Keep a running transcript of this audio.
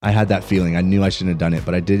I had that feeling. I knew I shouldn't have done it,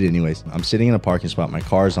 but I did it anyways. I'm sitting in a parking spot, my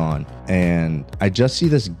car's on, and I just see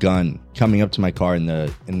this gun coming up to my car in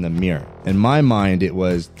the mirror. In my mind, it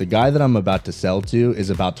was the guy that I'm about to sell to is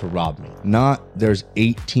about to rob me. Not there's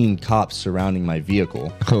 18 cops surrounding my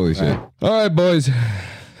vehicle. Holy shit. All right, boys.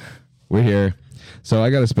 We're here. So I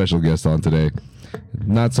got a special guest on today.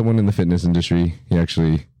 Not someone in the fitness industry. He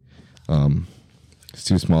actually is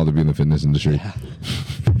too small to be in the fitness industry. Yeah.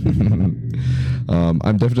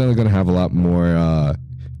 I'm definitely going to have a lot more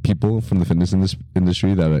people from the fitness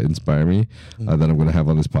industry that inspire me that I'm going to have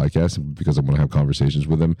on this podcast because I'm going to have conversations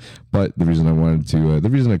with them. But the reason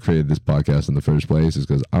I created this podcast in the first place is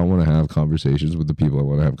because I want to have conversations with the people I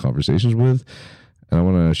want to have conversations with, and I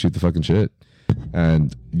want to shoot the fucking shit.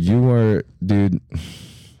 And you are, dude,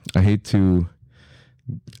 I hate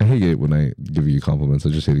it when I give you compliments. I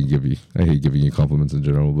hate giving you compliments in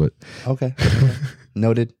general, but okay.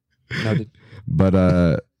 Noted.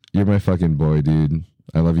 But you're my fucking boy, dude.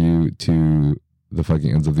 I love you to the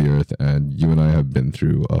fucking ends of the earth, and you and I have been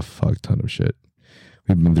through a fuck ton of shit.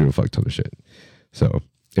 We've been through a fuck ton of shit. So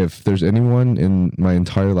if there's anyone in my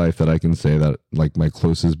entire life that I can say that, like, my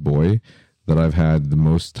closest boy that I've had the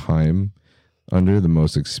most time under, the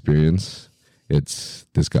most experience, it's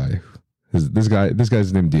this guy. This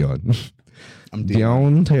guy's named Dion. I'm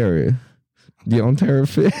Dion. Dion Terry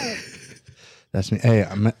Fit. That's me. Hey,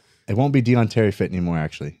 it won't be Dion Terry Fit anymore,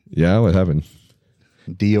 actually. Yeah, what happened?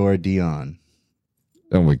 Dion.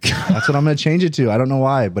 Oh my god. That's what I'm gonna change it to. I don't know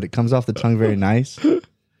why, but it comes off the tongue very nice.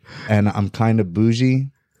 And I'm kind of bougie,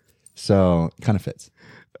 so it kind of fits.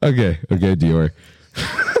 Okay, Dior.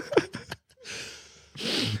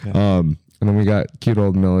 Okay. And then we got cute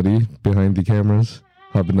old Melody behind the cameras,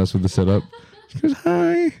 helping us with the setup. She goes,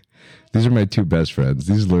 hi. These are my two best friends.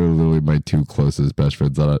 These are literally my two closest best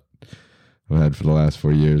friends that I've had for the last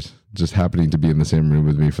 4 years. Just happening to be in the same room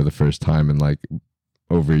with me for the first time in like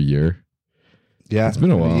over a year. Yeah. It's been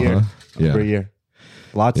a while, huh? Yeah. Over a year.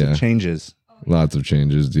 Lots of changes. Lots of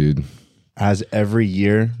changes, dude. As every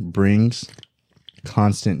year brings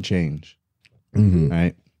constant change. Mm-hmm.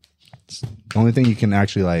 Right? It's the only thing you can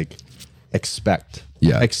actually like expect.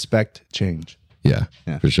 Yeah. Expect change. Yeah,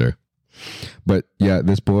 for sure. But yeah,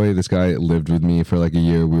 this guy lived with me for like a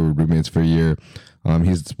year. We were roommates for a year.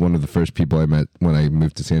 He's one of the first people I met when I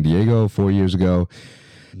moved to San Diego 4 years ago.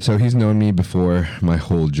 So he's known me before my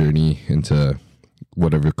whole journey into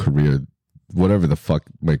whatever the fuck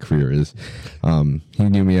my career is. He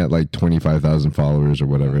knew me at like 25,000 followers or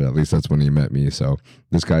whatever. At least that's when he met me. So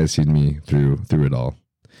this guy has seen me through it all.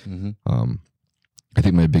 Mm-hmm. I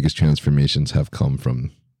think my biggest transformations have come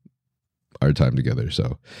from our time together.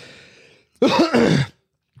 So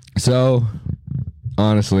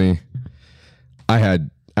honestly, I had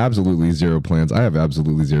absolutely zero plans. I have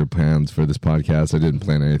absolutely zero plans for this podcast. I didn't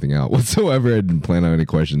plan anything out whatsoever. I didn't plan out any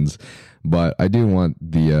questions, but I do want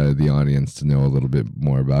the audience to know a little bit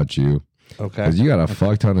more about you. Okay. Because you got a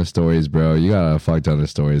fuck ton of stories, bro. You got a fuck ton of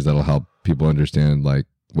stories that'll help people understand like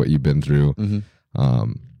what you've been through.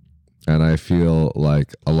 Mm-hmm. And I feel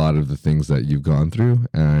like a lot of the things that you've gone through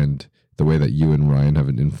and the way that you and Ryan have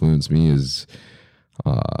influenced me has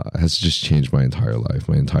just changed my entire life,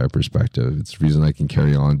 my entire perspective. It's the reason I can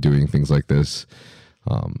carry on doing things like this.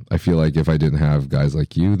 I feel like if I didn't have guys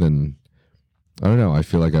like you, then I don't know. I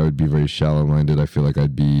feel like I would be very shallow-minded. I feel like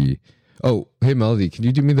I'd be... Oh, hey, Melody, can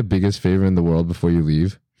you do me the biggest favor in the world before you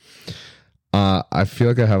leave? I feel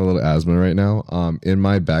like I have a little asthma right now. In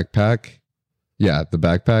my backpack, the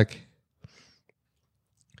backpack,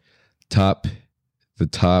 the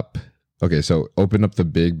top. Okay, so open up the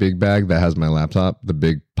big bag that has my laptop, the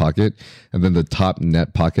big pocket, and then the top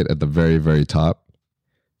net pocket at the very, very top.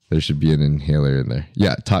 There should be an inhaler in there.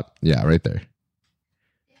 Yeah, right there.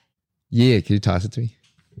 Yeah, can you toss it to me?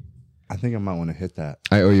 I think I might want to hit that.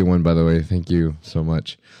 I owe you one, by the way. Thank you so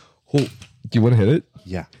much. Oh, do you want to hit it?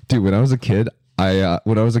 Yeah. Dude, when I was a kid, I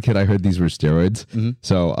heard these were steroids. Mm-hmm.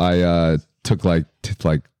 So I took like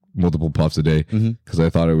multiple puffs a day because I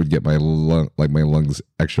thought it would get my lungs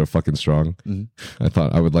extra fucking strong. Mm-hmm. I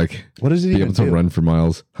thought I would what does it be able to run for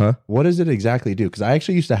miles. Huh? What does it exactly do? Because I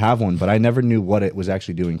actually used to have one, but I never knew what it was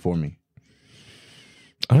actually doing for me.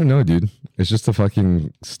 I don't know, dude. It's just a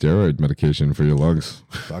fucking steroid medication for your lungs.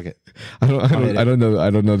 Fuck it. I don't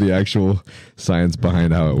know the actual science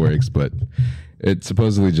behind how it works, but it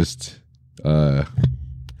supposedly just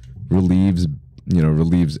relieves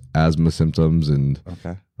asthma symptoms and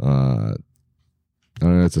I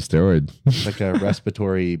don't know, it's a steroid. It's like a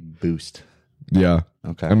respiratory boost. Yeah.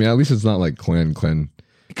 Okay. I mean, at least it's not like Clen.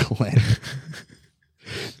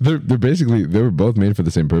 They were both made for the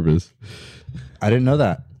same purpose. I didn't know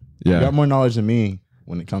that. Yeah. You got more knowledge than me.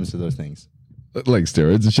 when it comes to those things. Like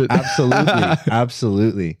steroids and shit. Absolutely.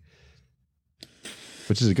 Absolutely.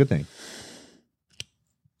 Which is a good thing.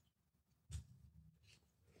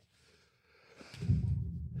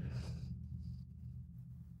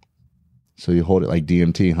 So you hold it like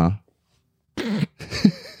DMT, huh?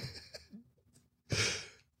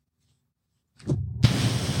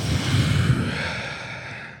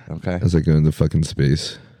 Okay. As I go into fucking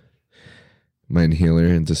space. My inhaler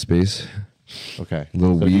into space. Okay. A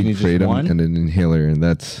little So do you weed, need just kratom, one? and an inhaler. And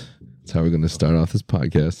that's how we're going to start off this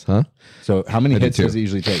podcast, huh? So how many I did hits two. does it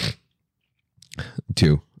usually take?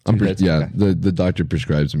 2. Hits? Yeah, Okay. the doctor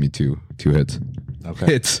prescribes me two hits. Okay.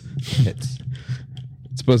 Hits. Hits.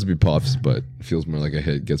 It's supposed to be puffs, but it feels more like a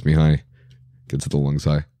hit. Gets me high. Gets the lungs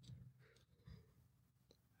high.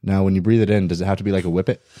 Now, when you breathe it in, does it have to be like a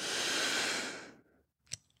whippet?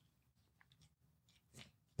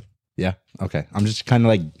 Yeah. Okay. I'm just kind of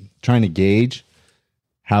like trying to gauge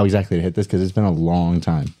how exactly to hit this because it's been a long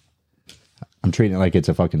time. I'm treating it like it's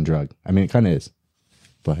a fucking drug. I mean, it kind of is,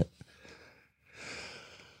 but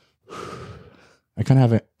I kind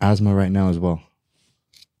of have asthma right now as well.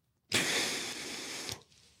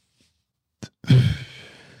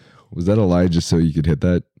 Was that a lie just so you could hit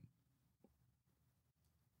that?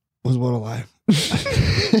 Was what a lie?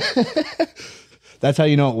 That's how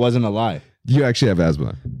you know it wasn't a lie. You actually have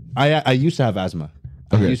asthma. I used to have asthma.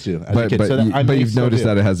 I used to as a kid. But, So that I may you've still noticed do.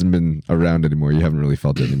 that it hasn't been around anymore. You haven't really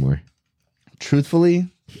felt it anymore. Truthfully,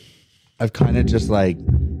 I've kind of just like,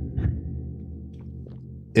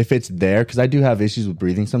 if it's there, because I do have issues with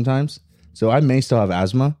breathing sometimes. So I may still have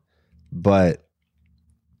asthma, but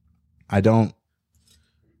I don't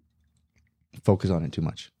focus on it too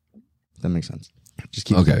much. If that makes sense. Just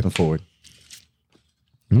keep Okay. stepping forward.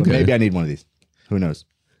 But Okay. maybe I need one of these. Who knows?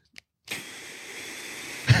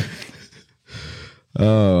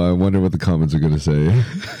 Oh, I wonder what the comments are going to say.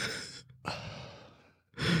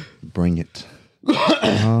 Bring it.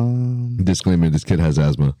 Disclaimer, this kid has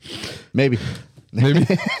asthma. Maybe. Maybe.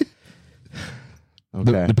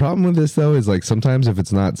 Okay. The problem with this, though, is like sometimes if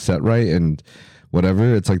it's not set right and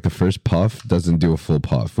whatever, it's like the first puff doesn't do a full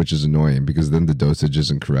puff, which is annoying because then the dosage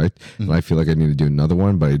isn't correct. Mm-hmm. And I feel like I need to do another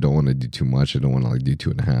one, but I don't want to do too much. I don't want to like do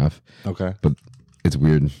 2.5. Okay. But it's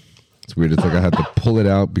weird. It's weird. It's like I have to pull it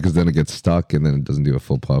out because then it gets stuck and then it doesn't do a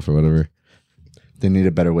full puff or whatever. They need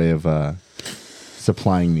a better way of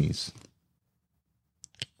supplying these.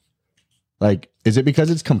 Like, is it because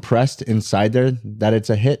it's compressed inside there that it's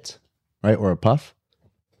a hit, right? Or a puff?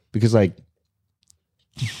 Because, like,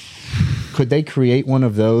 could they create one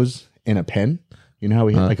of those in a pen? You know how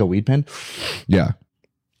we hit like a weed pen? Yeah.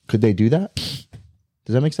 Could they do that?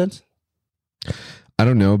 Does that make sense? I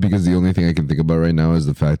don't know because the only thing I can think about right now is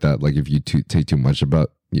the fact that like if you take too much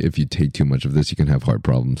of this, you can have heart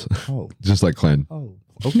problems. Oh. Just like Glenn. Oh,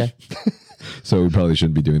 okay. So we probably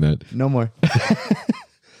shouldn't be doing that. No more.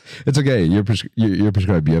 It's okay. You're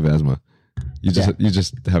prescribed. You have asthma. You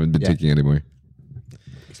just haven't been taking it anymore.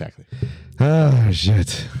 Exactly. Oh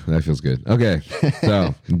shit. That feels good. Okay.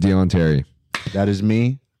 So Dion Terry. That is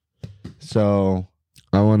me. So,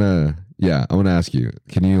 I wanna ask you,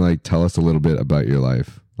 can you like tell us a little bit about your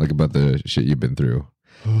life? Like about the shit you've been through.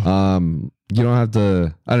 You don't have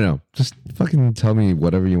to, I don't know, just fucking tell me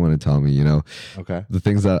whatever you want to tell me, you know? okay. The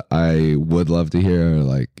things that I would love to hear are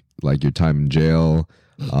like your time in jail,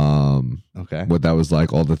 Okay. what that was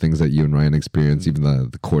like, all the things that you and Ryan experienced, even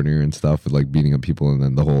the corner and stuff with like beating up people, and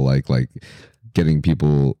then the whole like getting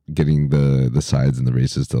the sides and the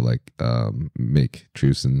races to like make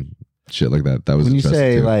truce and shit like that. That was When you impressive,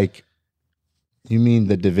 say too. like, you mean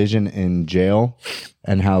the division in jail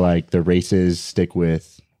and how like the races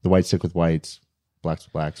the whites stick with whites, blacks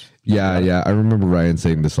with blacks. Yeah. I remember Ryan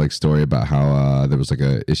saying this like story about how there was like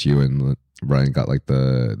a issue and Ryan got like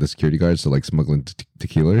the security guards to like smuggling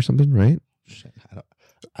tequila or something, right? Shit,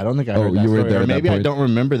 I don't think I heard that you were story. there Or at that maybe I point? don't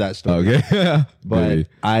remember that story. Okay. But Maybe.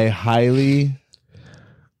 I highly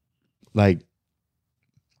like.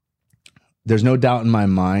 There's no doubt in my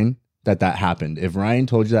mind that happened. If Ryan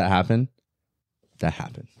told you that happened, that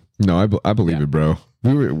happened. No, I believe Yeah. it, bro.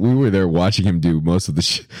 We were there watching him do most of the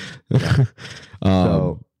shit.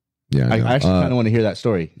 So Yeah, I know. actually kind of want to hear that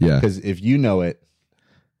story. yeah. Because if you know it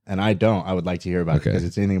and I don't, I would like to hear about it Okay. because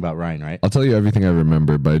it's anything about Ryan, right? I'll tell you everything I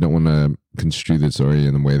remember, but I don't want to construe the story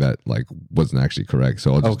in a way that like wasn't actually correct.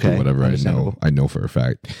 So I'll just do Okay, whatever I know. understandable. I know for a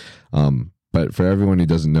fact. But for everyone who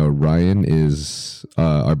doesn't know, Ryan is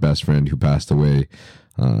our best friend who passed away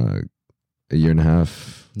a year and a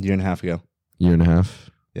half. Year and a half ago. Yeah.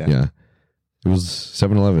 Yeah. It was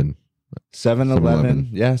 7-Eleven. 7-Eleven.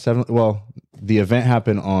 Yeah, well, the event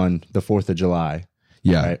happened on the 4th of July.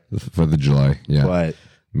 Yeah, right? 4th of July. Yeah, But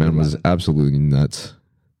man was absolutely nuts.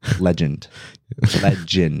 legend.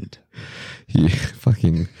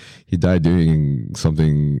 He died doing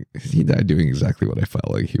something. He died doing exactly what I felt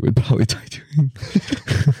like he would probably die doing.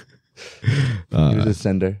 He was a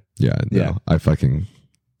sender. Yeah, no, Yeah. I fucking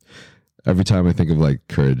every time I think of like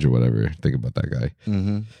courage or whatever, think about that guy.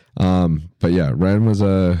 But yeah,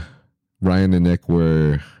 Ryan and Nick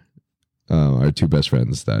were our two best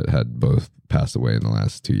friends that had both passed away in the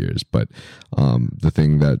last 2 years. But the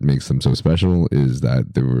thing that makes them so special is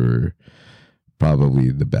that they were probably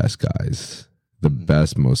the best guys, the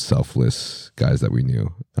best, most selfless guys that we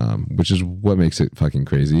knew, which is what makes it fucking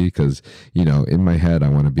crazy. Because, you know, in my head, I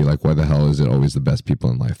want to be like, why the hell is it always the best people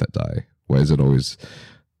in life that die? Why is it always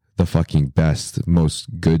the fucking best,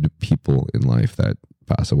 most good people in life that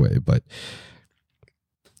pass away? But,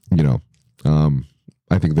 you know,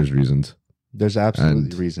 I think there's reasons. There's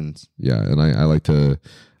absolutely reasons. Yeah. And I like to,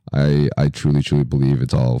 I truly, truly believe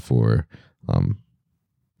it's all for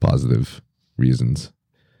positive reasons.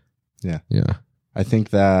 Yeah. Yeah. I think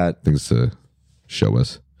that Things to show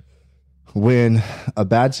us. when a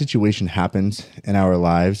bad situation happens in our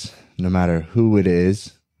lives, no matter who it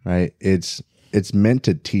is, right? It's meant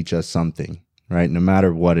to teach us something, right? No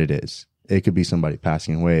matter what it is. It could be somebody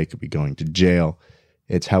passing away, it could be going to jail.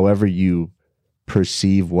 It's however you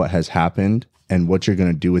perceive what has happened and what you're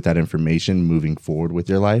going to do with that information moving forward with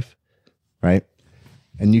your life, right?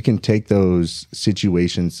 And you can take those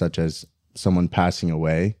situations such as someone passing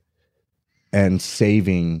away and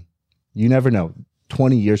saving, you never know,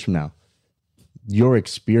 20 years from now, your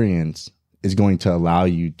experience is going to allow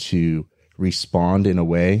you to respond in a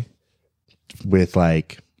way with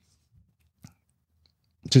like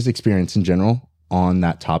just experience in general on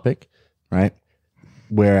that topic, right?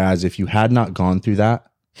 Whereas if you had not gone through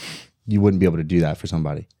that, you wouldn't be able to do that for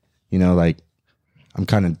somebody. You know, like I'm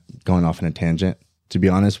kind of going off in a tangent. To be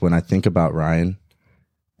honest, when I think about Ryan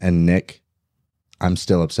and Nick, I'm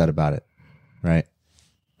still upset about it, right?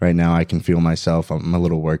 Right now I can feel myself. I'm a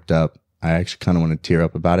little worked up. I actually kind of want to tear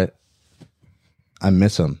up about it. I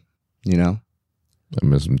miss them, you know? I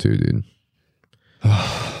miss them too, dude.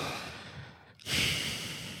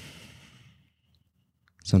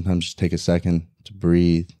 Sometimes just take a second to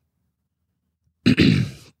breathe. Man.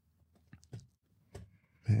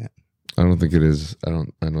 I don't think it is. I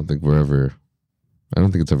don't think we're ever. I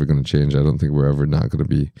don't think it's ever going to change. I don't think we're ever not going to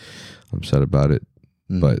be upset about it.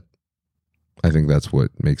 But I think that's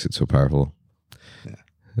what makes it so powerful. Yeah.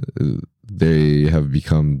 They have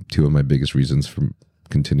become two of my biggest reasons for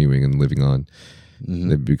continuing and living on.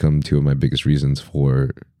 They've become two of my biggest reasons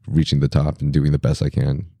for reaching the top and doing the best I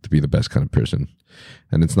can to be the best kind of person.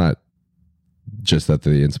 And it's not just that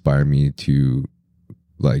they inspire me to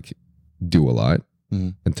like do a lot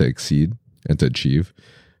and to exceed and to achieve.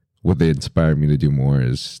 What they inspire me to do more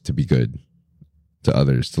is to be good to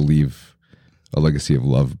others, to leave a legacy of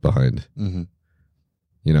love behind.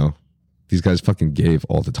 You know, these guys fucking gave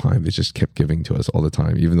all the time. They just kept giving to us all the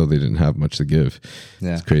time, even though they didn't have much to give.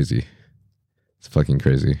 Yeah. It's crazy. It's fucking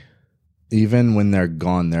crazy. Even when they're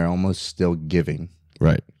gone, they're almost still giving.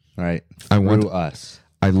 Right. Right. Through us.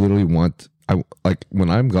 I literally want, like when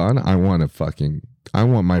I'm gone, I want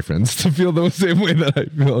my friends to feel the same way that I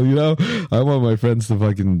feel, you know? I want my friends to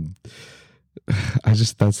fucking,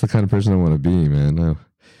 that's the kind of person I want to be, man. No.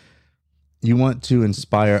 You want to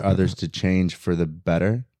inspire others to change for the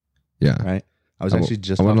better. Yeah. Right. I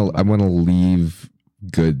want to leave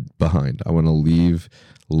good behind. I want to leave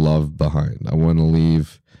love behind. I want to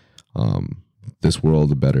leave this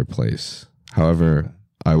world a better place. However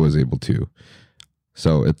I was able to.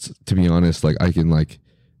 So it's, to be honest, like I can like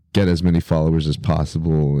get as many followers as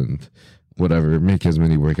possible and whatever, make as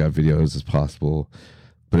many workout videos as possible.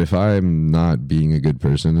 But if I'm not being a good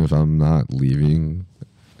person, if I'm not leaving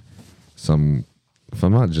if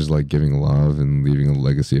I'm not just like giving love and leaving a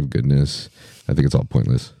legacy of goodness, I think it's all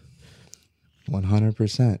pointless.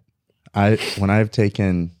 100%. When I've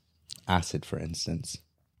taken acid, for instance,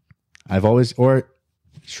 or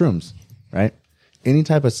shrooms, right? Any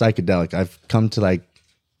type of psychedelic, I've come to like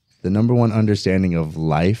the number one understanding of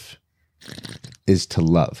life is to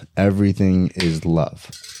love. Everything is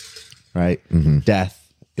love, right?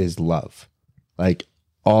 Death is love. Like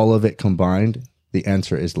all of it combined, the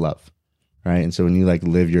answer is love, right? And so when you like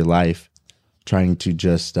live your life trying to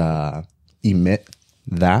just emit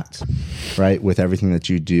that, right, with everything that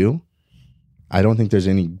you do, I don't think there's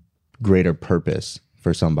any greater purpose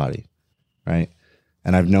for somebody, right?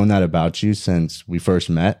 And I've known that about you since we first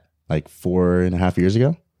met, like 4.5 years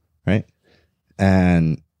ago, right?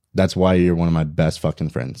 And that's why you're one of my best fucking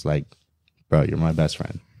friends. Like, bro, you're my best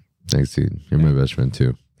friend. Thanks, dude. You're my best friend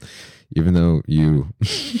too. Even though you,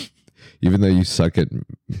 even though you suck at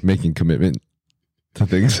making commitment to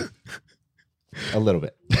things, A little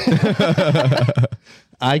bit.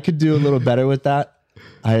 I could do a little better with that.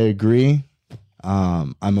 I agree.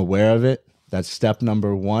 I'm aware of it. That's step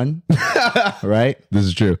number 1, right? this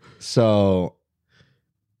is true. So,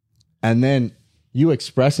 and then you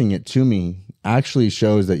expressing it to me actually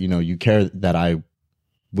shows that, you care that I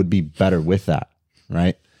would be better with that,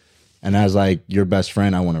 right? And as like your best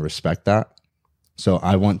friend, I want to respect that. So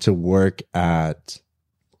I want to work at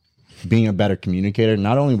being a better communicator,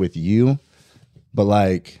 not only with you, but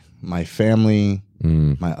like my family,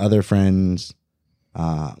 my other friends,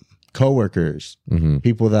 coworkers,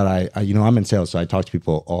 people that I I'm in sales, so I talk to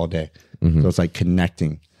people all day. So it's like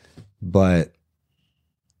connecting. But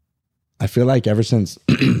I feel like ever since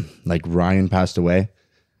like Ryan passed away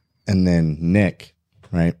and then Nick,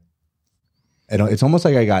 right? It's almost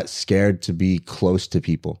like I got scared to be close to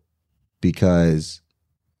people because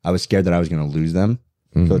I was scared that I was going to lose them.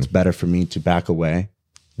 So it's better for me to back away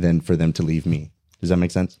than for them to leave me. Does that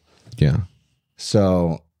make sense? Yeah.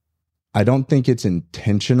 So I don't think it's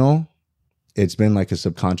intentional. It's been like a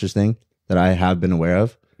subconscious thing that I have been aware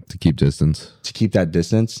of. To keep distance. To keep that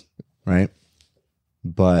distance, right?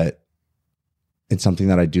 But it's something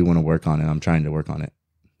that I do want to work on, and I'm trying to work on it.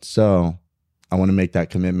 So I want to make that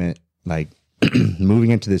commitment, like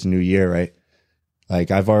moving into this new year, right?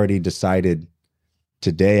 Like I've already decided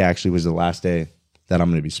today actually was the last day that I'm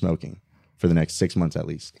going to be smoking for the next 6 months at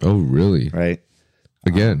least. Oh, really? Right?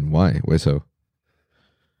 Again, why? Why so?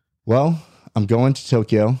 Well, I'm going to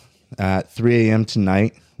Tokyo at 3 a.m.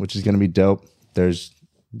 tonight, which is going to be dope.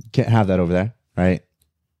 Can't have that over there, right?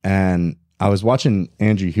 And I was watching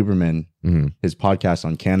Andrew Huberman, his podcast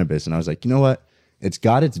on cannabis, and I was like, you know what? It's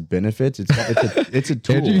got its benefits. It's a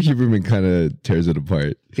tool. Andrew Huberman kind of tears it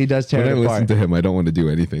apart. He does tear it apart. When I listen to him, I don't want to do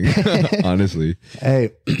anything, honestly.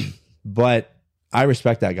 Hey, but I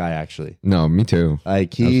respect that guy actually. No, me too.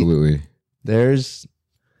 Like absolutely.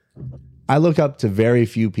 I look up to very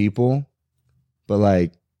few people, but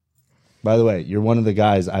like, by the way, you're one of the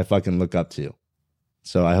guys I fucking look up to.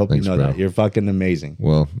 So I hope Thanks, you know bro. that. You're fucking amazing.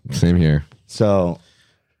 Well, same here. So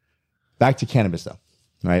back to cannabis though,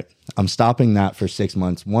 right? I'm stopping that for 6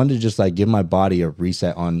 months. One, to just like give my body a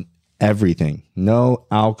reset on everything. No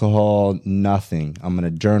alcohol, nothing. I'm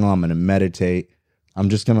going to journal. I'm going to meditate. I'm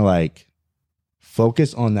just going to like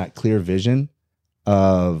focus on that clear vision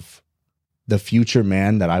of the future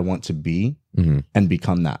man that I want to be and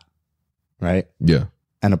become that, right? Yeah.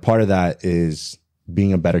 And a part of that is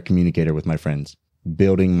being a better communicator with my friends,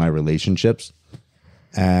 building my relationships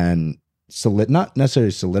and not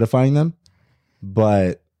necessarily solidifying them,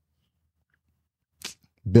 but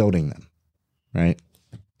building them, right?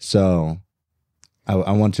 So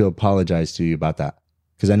I want to apologize to you about that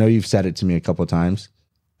because I know you've said it to me a couple of times.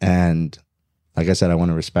 And like I said, I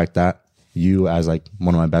want to respect that. You as like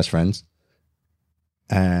one of my best friends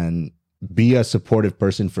and be a supportive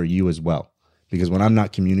person for you as well. Because when I'm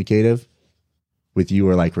not communicative with you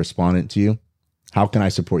or like respondent to you, how can I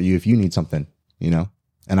support you if you need something, And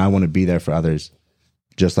I want to be there for others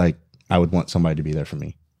just like I would want somebody to be there for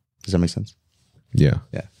me. Does that make sense? Yeah.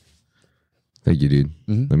 Yeah. Thank you, dude.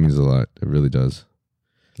 That means a lot. It really does.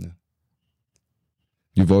 Yeah.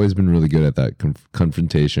 You've always been really good at that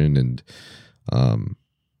confrontation and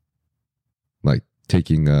like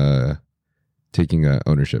taking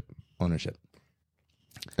ownership.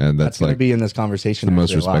 And that's going like to be in this conversation. the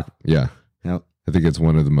most respect. Yeah. Yep. I think it's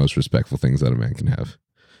one of the most respectful things that a man can have.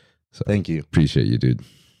 So thank you. Appreciate you, dude.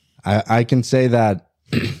 I can say that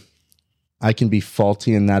I can be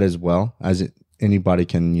faulty in that as well, as anybody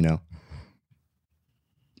can,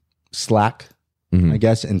 slack, I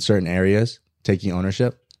guess, in certain areas, taking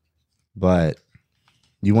ownership. But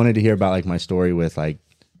you wanted to hear about like my story with like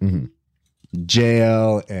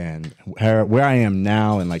jail and where I am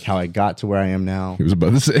now and like how I got to where I am now. He was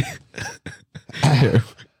about to say hair.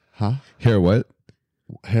 Huh? Hair what?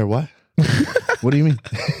 Hair what? What do you mean?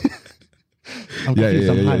 I'm confused.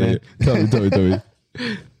 I'm high, man. Tell me.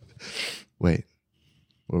 Wait,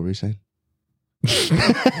 what were we saying?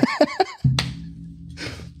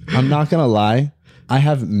 I'm not gonna lie. I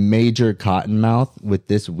have major cotton mouth with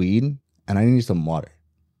this weed, and I need some water.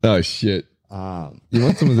 Oh shit! You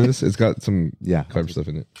want some of this? It's got some carb stuff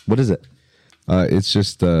in it. What is it? It's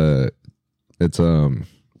just it's a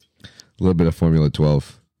little bit of Formula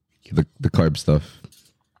 12, the carb stuff.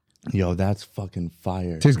 Yo, that's fucking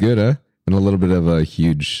fire. Tastes good, huh? And a little bit of a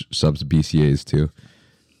huge subs BCAs too.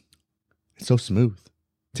 It's so smooth.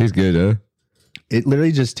 Tastes good, huh? It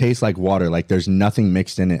literally just tastes like water. Like there's nothing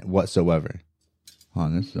mixed in it whatsoever.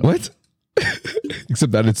 honest. So. What?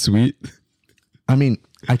 Except that it's sweet. I mean,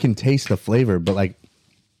 I can taste the flavor, but like,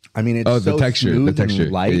 I mean, it's The so texture, smooth the texture.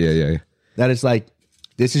 and light Yeah. that it's like,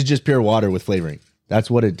 this is just pure water with flavoring. That's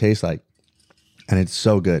what it tastes like. And it's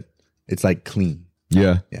so good. It's like clean.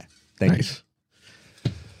 Yeah. Yeah. Thank Nice.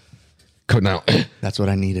 Code now. you. That's what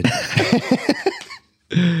I needed.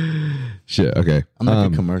 Shit. Okay. I'm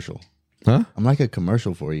like a commercial. Huh? I'm like a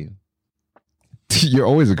commercial for you. You're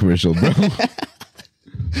always a commercial, bro.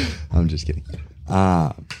 I'm just kidding.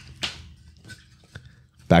 Backtrack.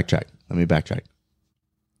 Let me backtrack.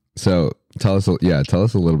 So tell us a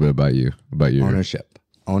little bit about you, about your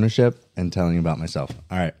Ownership and telling you about myself.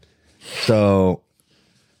 All right. So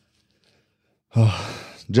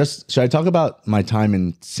should I talk about my time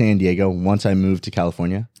in San Diego once I moved to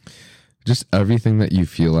California? just everything that you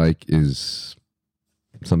feel like is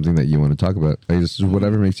something that you want to talk about. Like just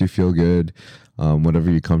whatever makes you feel good,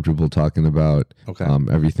 whatever you're comfortable talking about. Okay.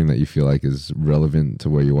 Everything that you feel like is relevant to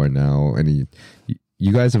where you are now. And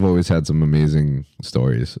you guys have always had some amazing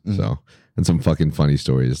stories. So, and some fucking funny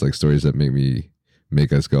stories, like stories that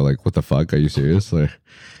make us go like, what the fuck? Are you serious? Like,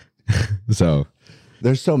 so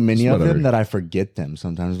there's so many of whatever. them that I forget them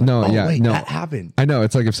sometimes. Like, No, yeah, wait, no. that happened. I know.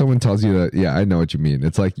 It's like if someone tells you that, yeah, I know what you mean.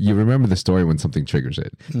 It's like you remember the story when something triggers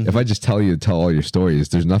it. If I just tell you to tell all your stories,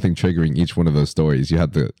 there's nothing triggering each one of those stories. You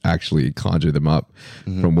have to actually conjure them up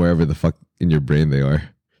from wherever the fuck in your brain they are.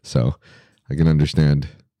 So I can understand.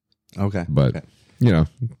 Okay. But, okay. you know,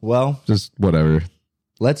 Well, just whatever.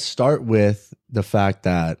 let's start with the fact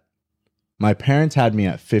that my parents had me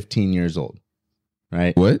at 15 years old,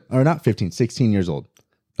 right? What? Or not 15, 16 years old,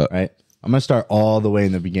 right? I'm going to start all the way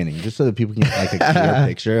in the beginning just so that people can get like a clear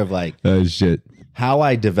picture of like Oh, shit. how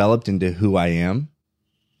I developed into who I am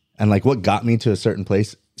and like what got me to a certain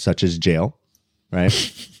place, such as jail, right?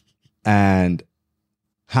 And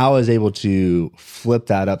how I was able to flip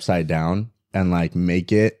that upside down and like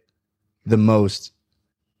make it the most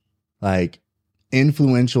like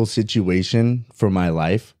influential situation for my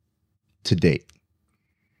life to date,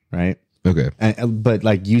 right? Okay. But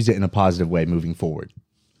like use it in a positive way moving forward.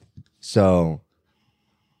 So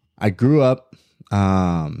I grew up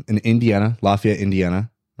in Indiana, Lafayette,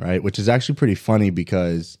 Indiana, right? Which is actually pretty funny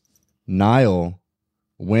because Niall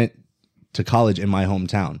went to college in my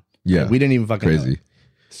hometown. Yeah. We didn't even fucking know. Crazy.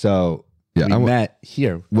 So Yeah, we met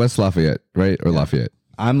here. West Lafayette, right? Or Lafayette?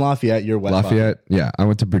 I'm Lafayette, you're West Lafayette. Yeah. I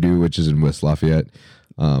went to Purdue, which is in West Lafayette.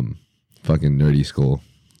 Fucking nerdy school.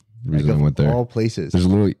 The reason Like, I went there. all places. There's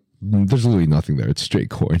literally nothing there. It's straight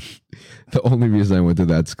corn. The only reason I went to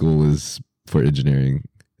that school is for engineering,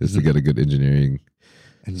 is to get a good engineering,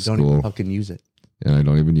 And you don't school. even fucking use it. and I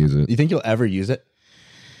don't even use it. You think you'll ever use it?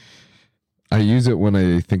 I use it when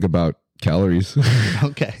I think about calories,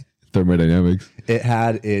 Okay. thermodynamics. It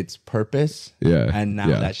had its purpose. Yeah. And now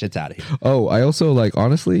yeah. that shit's out of here. Oh, I also like,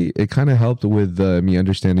 honestly, it kind of helped with me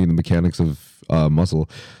understanding the mechanics of muscle.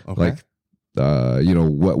 Okay. Like, you know,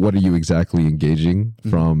 what are you exactly engaging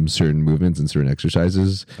from certain movements and certain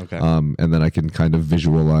exercises? Okay. And then I can kind of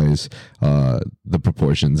visualize the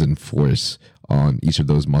proportions and force on each of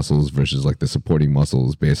those muscles versus like the supporting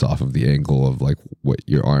muscles based off of the angle of like what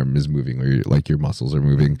your arm is moving or your muscles are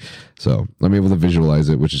moving. So I'm able to visualize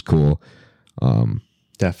it, which is cool.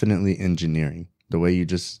 Definitely engineering. The way you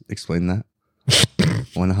just explained that.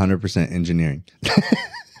 100% engineering.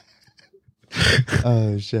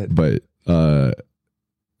 Oh, shit. But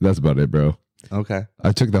that's about it, bro. Okay.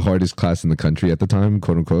 I took the hardest class in the country at the time,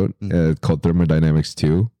 quote unquote, called Thermodynamics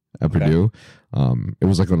 2 at Purdue. It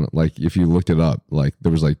was like if you looked it up, like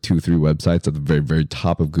there was like 2-3 websites at the very, very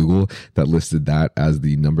top of Google that listed that as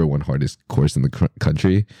the #1 hardest course in the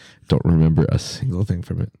country. Don't remember a single thing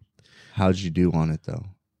from it. How'd you do on it though?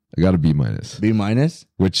 I got a B-, B minus?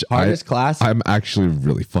 which Hardest class? I'm actually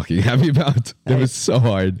really fucking happy about. It was so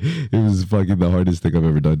hard. It was fucking the hardest thing I've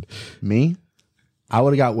ever done. Me? I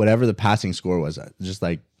would have got whatever the passing score was. Just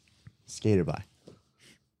like skated by.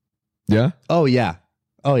 Yeah? Oh, yeah.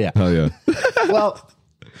 Oh, yeah. Hell yeah. Well,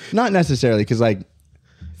 not necessarily because like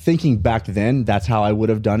thinking back then, that's how I would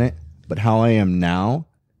have done it. But how I am now,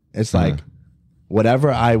 it's like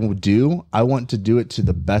whatever I will do, I want to do it to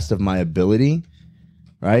the best of my ability,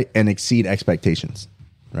 right? And exceed expectations,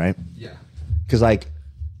 right? Yeah. Because like,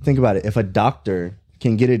 think about it. If a doctor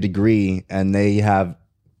can get a degree and they have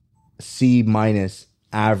C-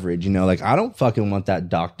 average, you know, like I don't fucking want that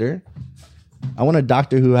doctor. I want a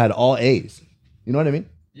doctor who had all A's. You know what I mean?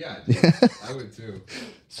 Yeah, I would too.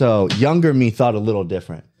 So younger me thought a little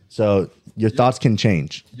different. So your thoughts can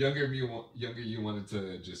change. Younger you wanted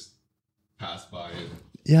to just pass by it.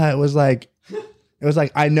 Yeah, it was like It was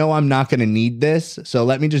like, I know I'm not going to need this, so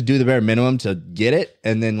let me just do the bare minimum to get it,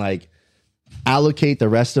 and then like allocate the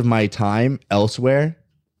rest of my time elsewhere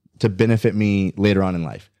to benefit me later on in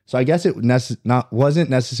life. So I guess it wasn't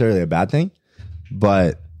necessarily a bad thing,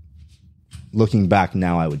 but looking back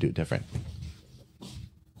now, I would do it different.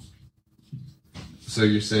 So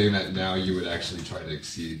you're saying that now you would actually try to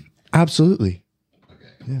exceed? Absolutely.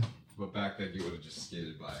 Okay. Yeah. But back then you would have just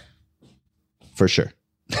skated by. For sure.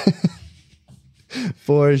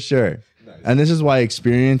 For sure. Nice. And this is why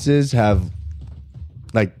experiences have,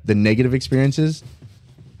 like the negative experiences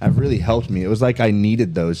have really helped me. It was like I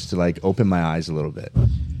needed those to like open my eyes a little bit.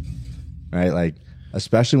 Right? Like,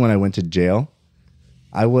 especially when I went to jail,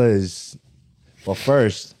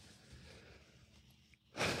 first,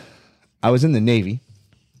 I was in the Navy,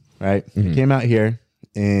 right? I came out here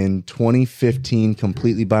in 2015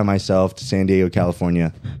 completely by myself to San Diego,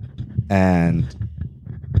 California. And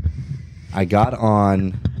I got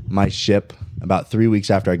on my ship about 3 weeks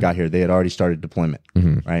after I got here. They had already started deployment,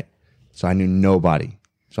 right? So I knew nobody.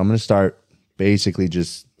 So I'm going to start basically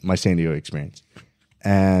just my San Diego experience.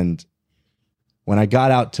 And when I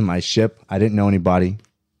got out to my ship, I didn't know anybody,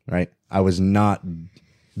 right? I was not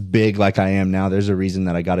big like I am now. There's a reason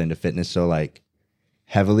that I got into fitness so like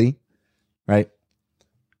heavily, right?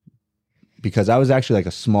 Because I was actually like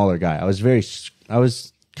a smaller guy. I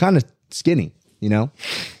was kind of skinny, you know?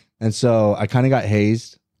 And so I kind of got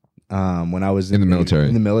hazed when I was in the military.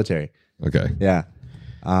 In the military. Okay. Yeah.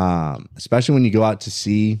 Especially when you go out to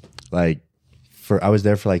sea, like I was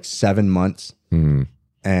there for like 7 months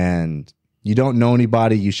and you don't know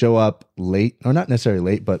anybody. You show up late, or not necessarily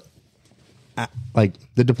late, but like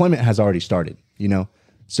the deployment has already started, you know?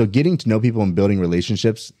 So getting to know people and building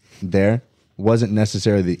relationships there wasn't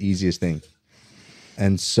necessarily the easiest thing.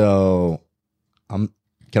 And so can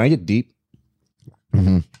I get deep?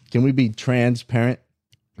 Can we be transparent?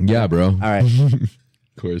 Yeah, bro. All right. Of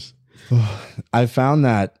course. I found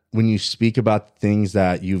that when you speak about things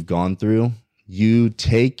that you've gone through, you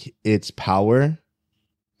take its power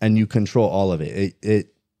and you control all of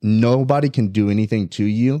it. Nobody can do anything to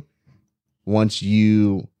you once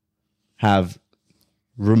you have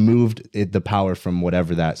removed the power from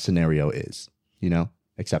whatever that scenario is, you know,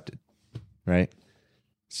 accepted, right?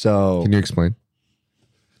 So can you explain?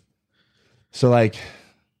 So like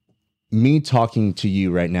me talking to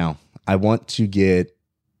you right now, I want to get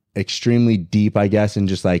extremely deep, I guess, and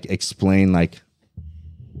just like explain like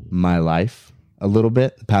my life a little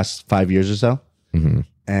bit, the past 5 years or so.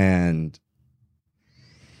 And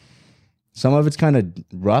some of it's kind of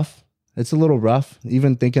rough. It's a little rough.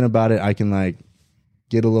 Even thinking about it, I can like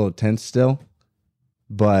get a little tense still.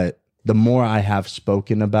 But the more I have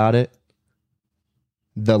spoken about it,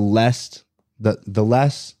 the less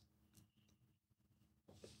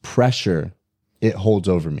pressure it holds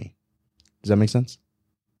over me. Does that make sense?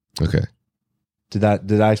 Okay. Did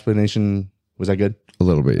that explanation, was that good? A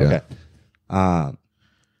little bit, yeah.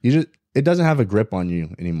 Okay. It doesn't have a grip on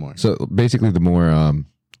you anymore. So basically the more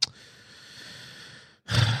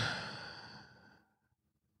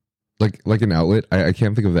like an outlet, I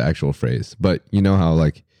can't think of the actual phrase, but you know how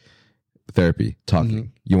like therapy,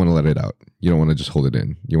 talking, you want to let it out. You don't want to just hold it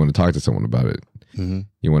in. You want to talk to someone about it.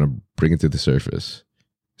 You want to bring it to the surface.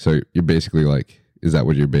 So you're basically like, is that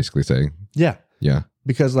what you're basically saying? Yeah. Yeah.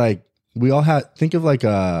 Because like we all think of like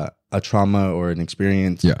a trauma or an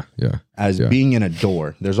experience as being in a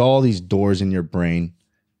door. There's all these doors in your brain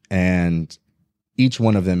and each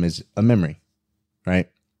one of them is a memory, right?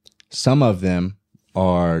 Some of them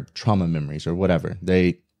are trauma memories or whatever.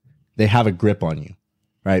 They have a grip on you,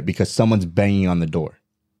 right? Because someone's banging on the door,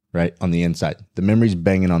 right? On the inside. The memory's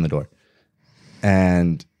banging on the door.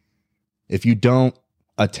 And if you don't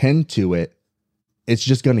attend to it, it's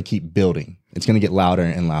just going to keep building. It's going to get louder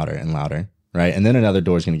and louder and louder, right? And then another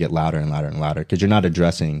door is going to get louder and louder and louder because you're not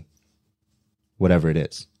addressing whatever it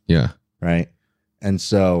is. Yeah. Right? And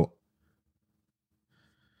so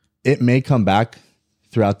it may come back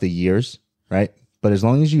throughout the years, right? But as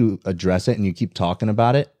long as you address it and you keep talking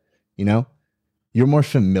about it, you know, you're more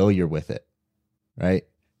familiar with it, right?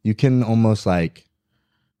 You can almost like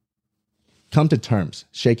come to terms,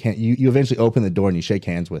 shake hands. You eventually open the door and you shake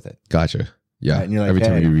hands with it. Gotcha. Yeah. Right? And you're like, every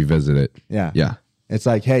time you revisit it. Yeah. Yeah. It's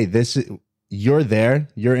like, hey, you're there.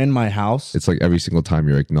 You're in my house. It's like every single time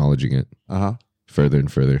you're acknowledging it. Further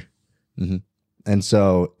and further. And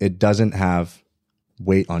so it doesn't have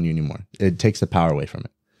weight on you anymore. It takes the power away from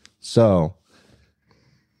it. So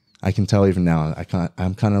I can tell even now,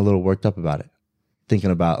 I'm kind of a little worked up about it.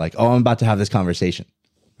 Thinking about like, oh, I'm about to have this conversation,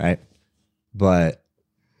 right? But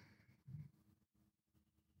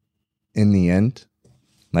in the end,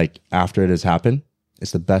 like after it has happened,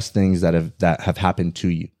 It's the best things that have happened to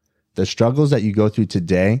you. The struggles that you go through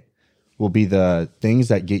today will be the things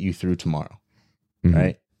that get you through tomorrow. Mm-hmm.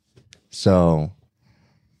 Right? So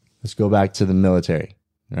let's go back to the military,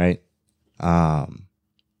 right?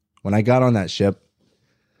 When I got on that ship,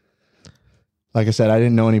 like I said, I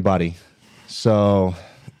didn't know anybody. So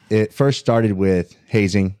it first started with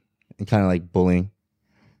hazing and kind of like bullying.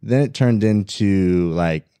 Then it turned into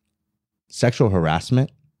like sexual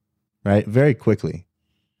harassment, right? Very quickly.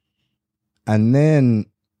 And then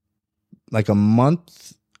like a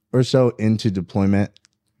month or so into deployment,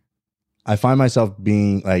 I find myself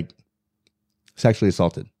being like sexually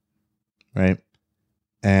assaulted, right?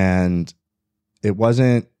 And it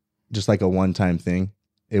wasn't just like a one-time thing.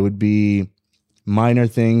 It would be minor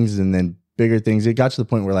things and then bigger things. It got to the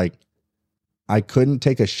point where like I couldn't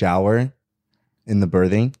take a shower in the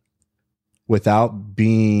berthing without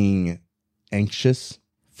being anxious,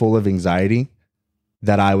 full of anxiety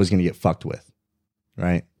that I was going to get fucked with,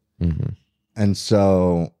 right? Mm-hmm. And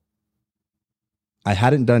so I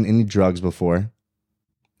hadn't done any drugs before,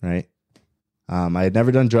 right? I had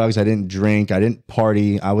never done drugs. I didn't drink. I didn't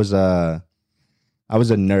party. I was a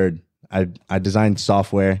nerd. I designed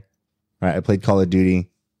software, right? I played Call of Duty,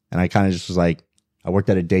 and I kind of just was like, I worked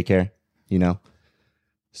at a daycare, you know?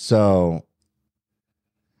 So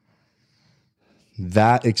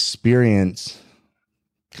that experience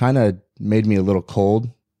kind of made me a little cold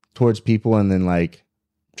towards people, and then like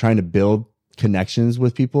trying to build connections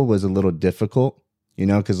with people was a little difficult, you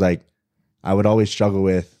know, because like I would always struggle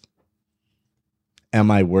with,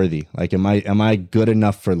 am I worthy? Like, am I good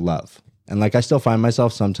enough for love? And like I still find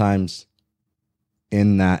myself sometimes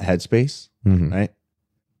in that headspace, mm-hmm. right?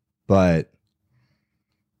 But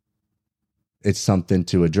it's something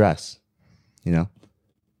to address, you know?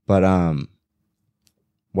 But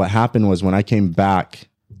what happened was when I came back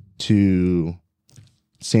to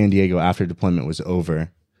San Diego after deployment was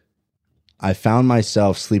over, I found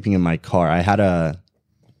myself sleeping in my car. I had a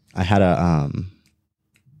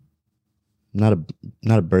not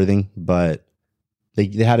a berthing, but they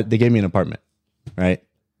gave me an apartment, right?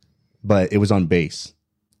 But it was on base.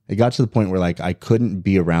 It got to the point where like I couldn't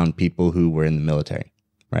be around people who were in the military,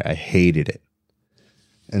 right? I hated it.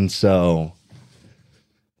 And so,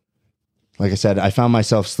 like I said, I found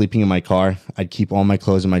myself sleeping in my car. I'd keep all my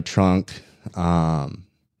clothes in my trunk, couch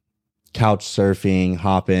surfing,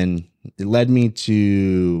 hopping. It led me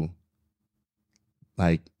to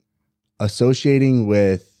like associating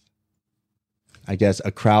with, I guess,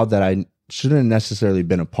 a crowd that I shouldn't have necessarily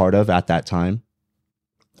been a part of at that time,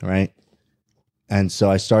 right? And so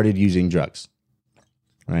I started using drugs,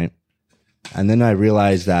 right? And then I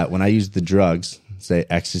realized that when I used the drugs, say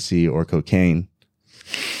ecstasy or cocaine,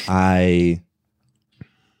 I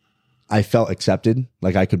felt accepted,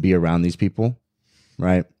 like I could be around these people,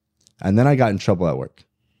 right? And then I got in trouble at work,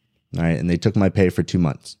 right? And they took my pay for 2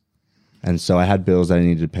 months. And so I had bills that I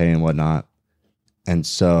needed to pay and whatnot. And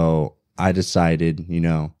so I decided, you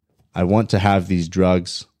know, I want to have these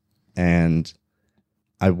drugs and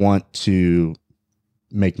I want to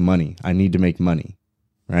make money. I need to make money,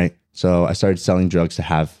 right? So I started selling drugs to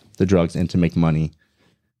have the drugs and to make money.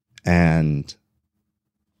 And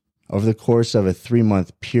over the course of a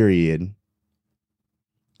 3-month period,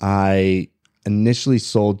 I initially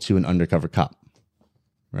sold to an undercover cop,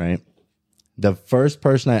 right? The first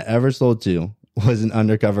person I ever sold to was an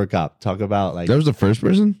undercover cop. Talk about like... That was the first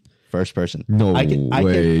person? First person. No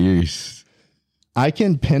way. I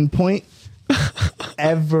can pinpoint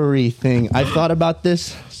everything. I've thought about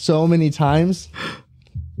this so many times,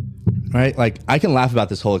 right? Like I can laugh about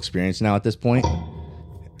this whole experience now at this point.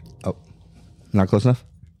 Oh, not close enough?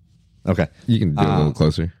 Okay. You can do it a little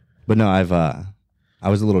closer. But no, I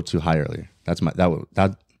was a little too high earlier. That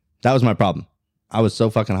was my problem. I was so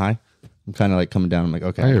fucking high. I'm kind of like coming down. I'm like,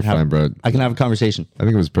 okay, you're fine, bro. I can have a conversation. I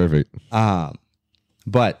think it was perfect.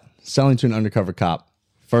 But selling to an undercover cop,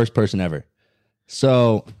 first person ever.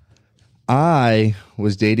 So I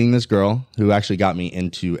was dating this girl who actually got me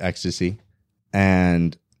into ecstasy,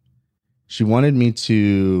 and she wanted me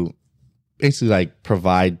to basically like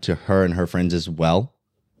provide to her and her friends as well,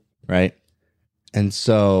 right? And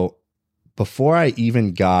so before I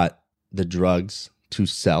even got the drugs to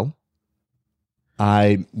sell,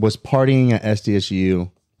 I was partying at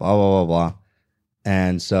SDSU, blah, blah, blah, blah.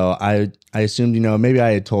 And so I assumed, you know, maybe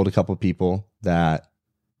I had told a couple of people that,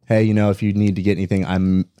 hey, you know, if you need to get anything,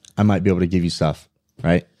 I might be able to give you stuff,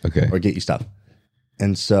 right? Okay. Or get you stuff.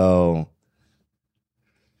 And so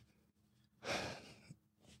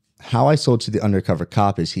how I sold to the undercover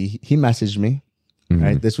cop is he messaged me, mm-hmm.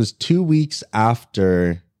 right? This was 2 weeks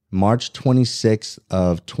after March 26th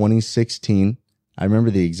of 2016. I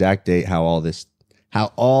remember the exact date, how all this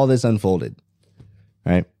unfolded,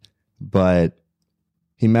 right? But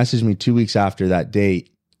he messaged me 2 weeks after that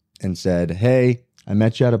date and said, "Hey, I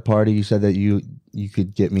met you at a party. You said that you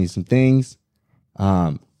could get me some things.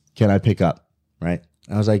 Can I pick up?" Right?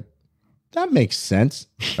 I was like, that makes sense,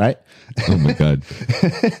 right? Oh my God.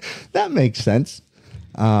 That makes sense.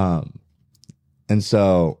 And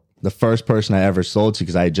so the first person I ever sold to,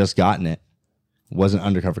 because I had just gotten it, was an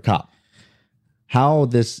undercover cop. How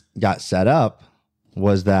this got set up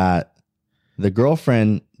was that the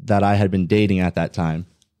girlfriend that I had been dating at that time,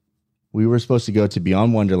 we were supposed to go to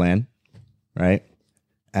Beyond Wonderland, right?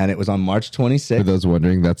 And it was on March 26th. For those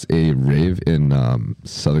wondering, that's a rave in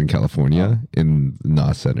Southern California in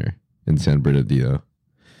NOS Center in San Bernardino.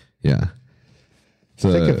 Yeah. It's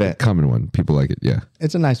Sick a event. common one. People like it. Yeah.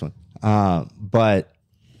 It's a nice one. But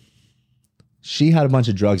she had a bunch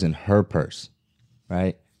of drugs in her purse,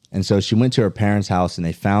 right? And so she went to her parents' house and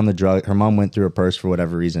they found the drug. Her mom went through her purse for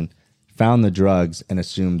whatever reason, found the drugs and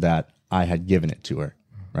assumed that I had given it to her,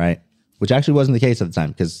 right? Which actually wasn't the case at the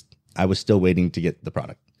time because I was still waiting to get the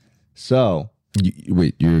product. So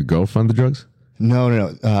Wait, your girl found the drugs?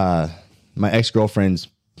 no. My ex-girlfriend's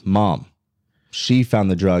mom, she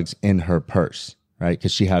found the drugs in her purse, right?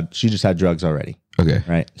 Because she just had drugs already, Okay.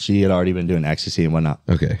 right? She had already been doing ecstasy and whatnot.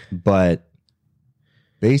 Okay. But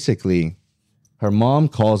basically, her mom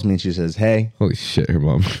calls me and she says, "Hey," Holy shit, her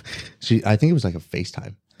mom. I think it was like a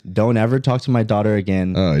FaceTime. "Don't ever talk to my daughter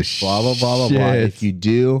again. Oh, blah, blah, blah, blah, blah. shit. If you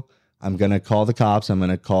do, I'm going to call the cops. I'm going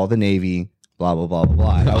to call the Navy, blah, blah, blah, blah,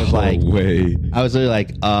 blah." And I was like, way. I was literally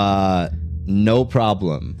like, no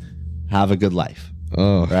problem. Have a good life.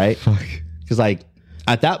 Oh, Right? Fuck. Because like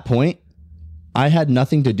at that point, I had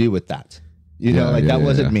nothing to do with that. You know, that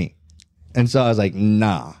wasn't me. And so I was like,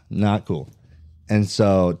 nah, not cool. And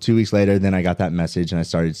so 2 weeks later, then I got that message and I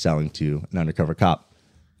started selling to an undercover cop.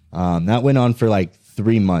 That went on for like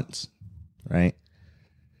 3 months, right?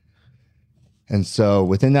 And so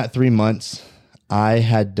within that 3 months, I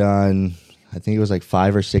had done, I think it was like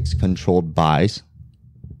 5 or 6 controlled buys,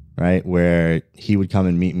 right? Where he would come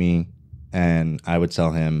and meet me and I would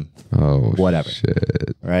sell him Oh, whatever.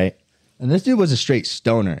 Shit. Right? And this dude was a straight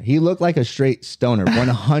stoner. He looked like a straight stoner.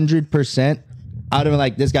 100%. I would have been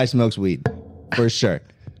like, this guy smokes weed for sure.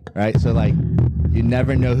 Right? So like, you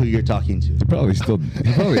never know who you're talking to. He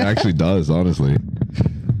probably actually does, honestly.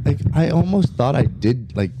 Like, I almost thought I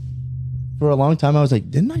did, like, for a long time, I was like,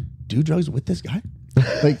 didn't I do drugs with this guy?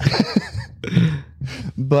 Like,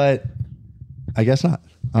 but I guess not.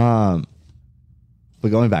 But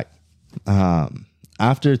going back,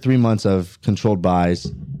 after 3 months of controlled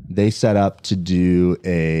buys, they set up to do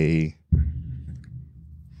a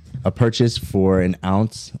purchase for an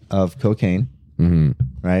ounce of cocaine,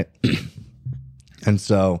 right? And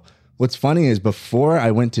so what's funny is before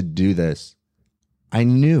I went to do this, I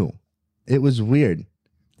knew it was weird.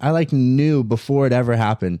 I like knew before it ever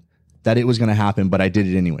happened that it was going to happen, but I did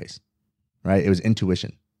it anyways, right? It was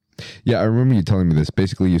intuition. Yeah, I remember you telling me this.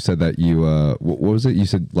 Basically, you said that you, what was it? You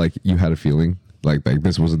said like you had a feeling like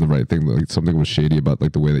this wasn't the right thing. Like something was shady about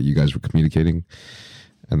like the way that you guys were communicating,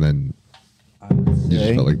 and then you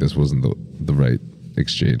just felt like this wasn't the right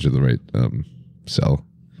exchange or the right sell.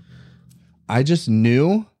 I just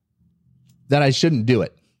knew that I shouldn't do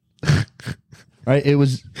it. Right? It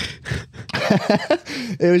was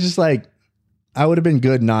it was just like I would have been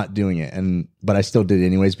good not doing it, but I still did it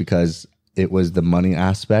anyways because it was the money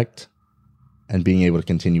aspect and being able to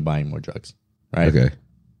continue buying more drugs. Right? Okay.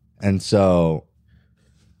 And so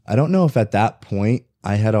I don't know if at that point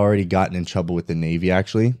I had already gotten in trouble with the Navy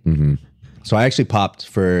actually. Mm-hmm. So I actually popped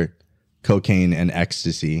for cocaine and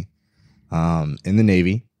ecstasy in the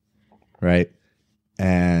Navy, right?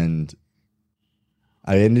 And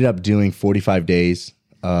I ended up doing 45 days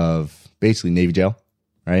of basically Navy jail,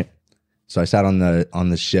 right? So I sat on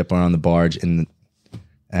the ship or on the barge and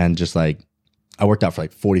just like I worked out for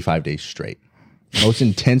like 45 days straight. Most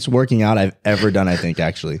intense working out I've ever done, I think,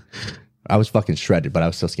 actually. I was fucking shredded, but I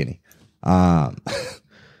was still skinny. But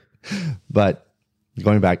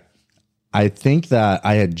going back, I think that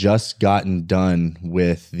I had just gotten done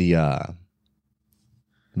with the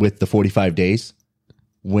 45 days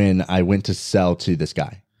when I went to sell to this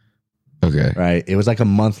guy. Okay. Right? It was like a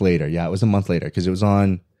month later. Yeah, it was a month later because it was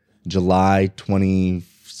on July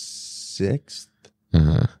 26th.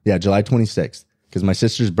 Uh-huh. Yeah, July 26th because my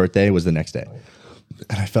sister's birthday was the next day.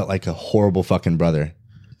 And I felt like a horrible fucking brother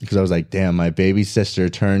because I was like, damn, my baby sister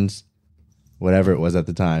turns whatever it was at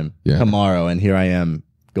the time tomorrow. And here I am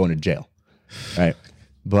going to jail. Right.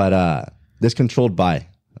 But this controlled buy,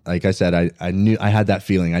 like I said, I knew I had that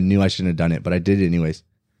feeling. I knew I shouldn't have done it, but I did it anyways.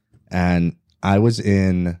 And I was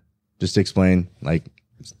in, just to explain, like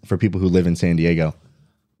for people who live in San Diego,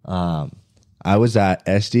 I was at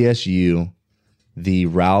SDSU, the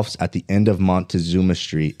Ralph's at the end of Montezuma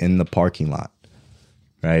Street in the parking lot,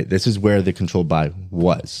 right? This is where the controlled buy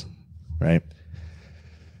was, right?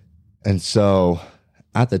 And so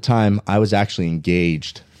at the time, I was actually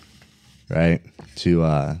engaged, right, to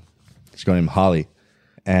this girl named Holly.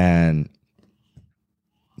 And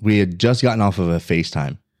we had just gotten off of a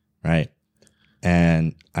FaceTime, right?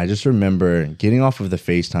 And I just remember getting off of the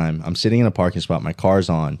FaceTime. I'm sitting in a parking spot. My car's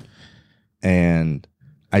on. And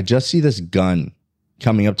I just see this gun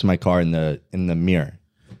coming up to my car in the mirror,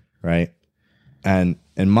 right? And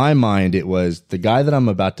in my mind, it was the guy that I'm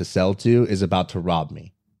about to sell to is about to rob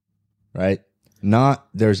me, right? Not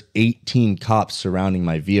there's 18 cops surrounding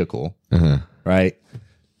my vehicle, right?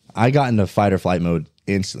 I got into fight or flight mode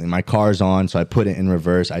instantly. My car's on, so I put it in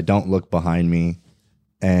reverse. I don't look behind me.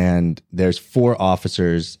 And there's 4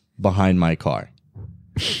 officers behind my car,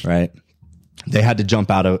 right? They had to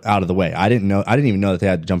jump out of the way. I didn't even know that they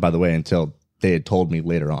had to jump out of the way until they had told me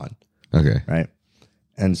later on. Okay. Right.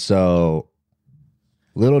 And so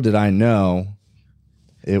little did I know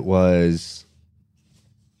it was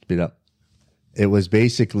speed up. It was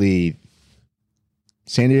basically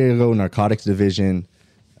San Diego Narcotics Division,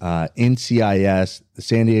 NCIS, the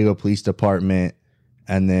San Diego Police Department,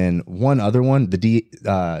 and then one other one, the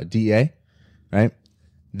DEA, right?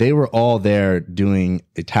 They were all there doing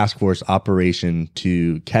a task force operation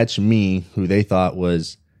to catch me, who they thought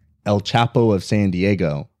was El Chapo of San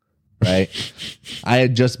Diego, right? I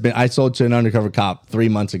sold to an undercover cop 3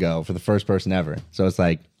 months ago for the first person ever. So it's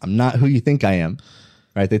like, I'm not who you think I am,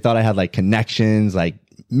 right? They thought I had like connections, like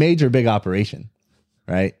major big operation,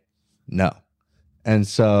 right? No. And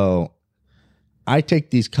so I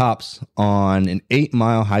take these cops on an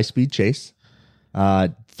 8-mile high-speed chase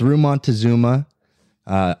through Montezuma,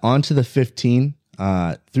 onto the 15.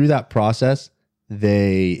 Through that process,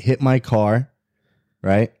 they hit my car,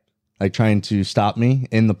 right? Like trying to stop me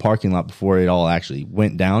in the parking lot before it all actually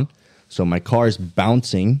went down. So my car is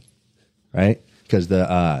bouncing, right? Because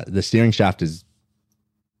the steering shaft is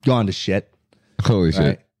gone to shit. Holy shit.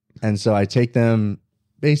 Right? And so I take them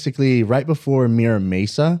basically right before Mira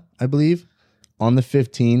Mesa, I believe, on the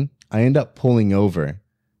 15. I end up pulling over,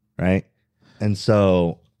 right? And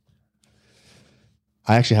so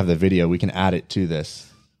I actually have the video. We can add it to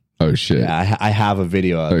this. Oh, shit. Yeah, I have a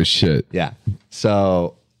video of it. Oh, shit. Yeah.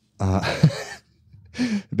 So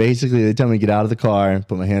basically, they tell me to get out of the car,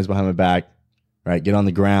 put my hands behind my back, right? Get on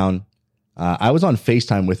the ground. I was on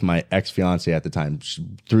FaceTime with my ex-fiance at the time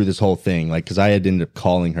through this whole thing, like, because I had ended up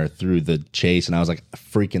calling her through the chase, and I was like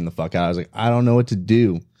freaking the fuck out. I was like, I don't know what to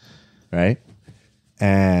do, right?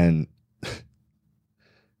 And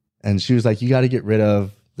she was like, you got to get rid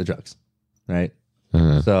of the drugs, right?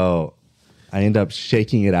 So I end up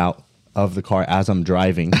shaking it out of the car as I'm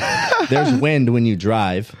driving. There's wind when you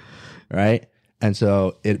drive, right? And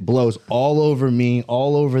so it blows all over me,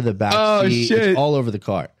 all over the back seat. Shit. It's all over the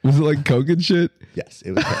car. Was it like coke and shit? Yes,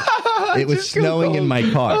 it was. It was snowing in my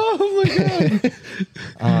car. Oh my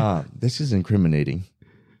god. This is incriminating.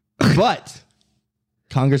 But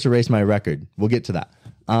Congress erased my record. We'll get to that.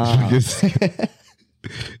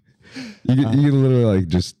 You can literally like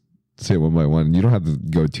just say it one by one. You don't have to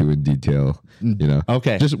go too in detail. You know.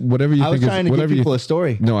 Okay. Just whatever you I was think. trying to give people a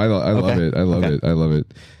story. No, I love it. I love it. I love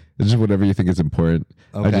it. It's just whatever you think is important.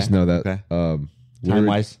 Okay. I just know that. Okay.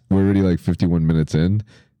 Time-wise, we're already like 51 minutes in.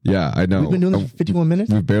 Yeah, I know. We've been doing this for 51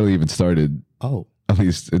 minutes. We've barely even started. Oh, at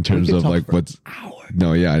least in terms of like what's.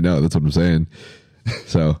 No, yeah, I know. That's what I'm saying.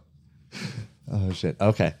 So. Oh shit.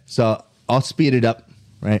 Okay, so I'll speed it up.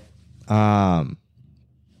 Right.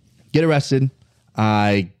 Get arrested.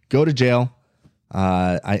 I go to jail.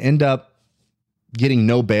 I end up getting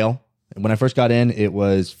no bail. When I first got in, it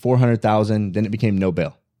was $400,000. Then it became no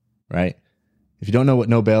bail. Right. If you don't know what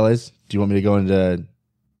no bail is, do you want me to go into?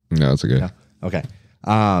 No, it's okay. No? Okay.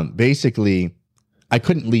 Basically, I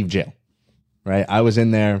couldn't leave jail. Right. I was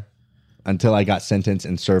in there until I got sentenced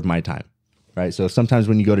and served my time. Right. So sometimes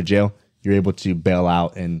when you go to jail, you're able to bail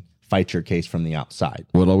out and fight your case from the outside.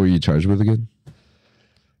 What all were you charged with again?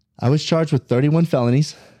 I was charged with 31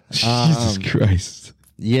 felonies. Jesus Christ.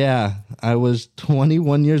 Yeah, I was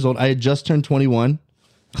 21 years old. I had just turned 21.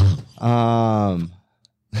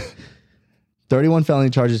 31 felony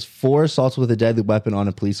charges, 4 assaults with a deadly weapon on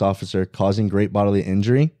a police officer causing great bodily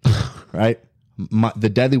injury, right? The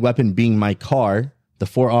deadly weapon being my car. The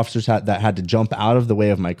 4 officers that had to jump out of the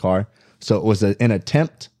way of my car. So it was an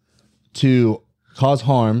attempt to cause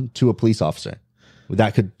harm to a police officer.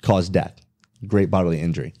 That could cause death, great bodily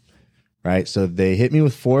injury, right? So they hit me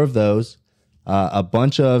with 4 of those. a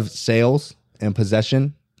bunch of sales and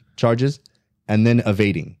possession charges, and then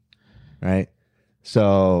evading, right?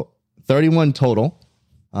 So 31 total.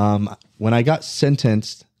 When I got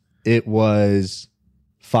sentenced, it was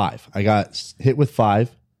 5. I got hit with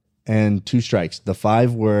 5 and 2 strikes. The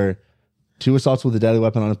 5 were 2 assaults with a deadly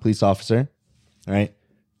weapon on a police officer, right?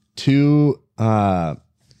 2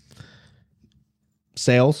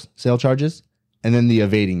 sale charges, and then the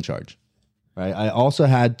evading charge, right? I also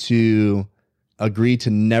had to agree to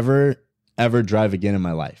never, ever drive again in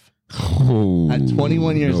my life. Oh, at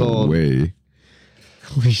 21 years old. Way.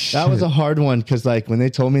 Holy shit. That was a hard one because, like, when they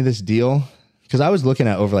told me this deal, because I was looking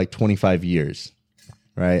at over like 25 years,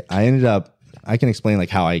 right? I ended up, I can explain like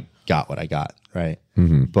how I got what I got, right?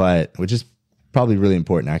 But which is probably really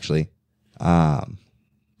important, actually.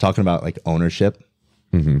 Talking about like ownership,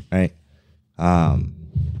 right?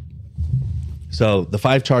 So the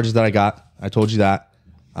 5 charges that I got, I told you that.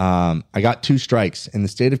 I got 2 strikes. In the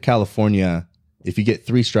state of California, if you get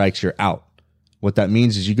 3 strikes, you're out. What that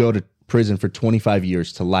means is you go to prison for 25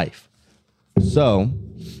 years to life. So,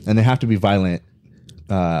 and they have to be violent.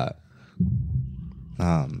 You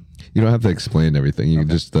don't have to explain everything. You can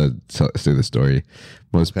just say the story.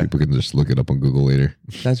 Most people can just look it up on Google later.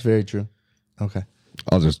 That's very true. Okay.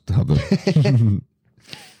 I'll just have them.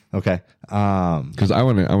 Okay. Because I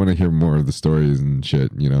want to hear more of the stories and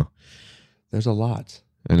shit. You know, there's a lot.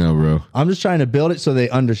 I know, bro. I'm just trying to build it so they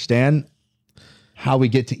understand how we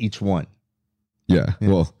get to each one. Yeah.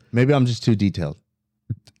 Well, maybe I'm just too detailed.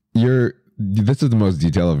 This is the most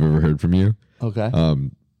detail I've ever heard from you. Okay.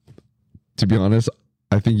 To be honest,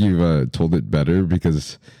 I think you've told it better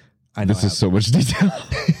because this is so much detail.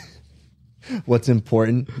 What's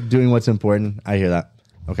important, doing what's important. I hear that.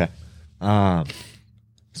 Okay.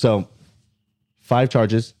 So 5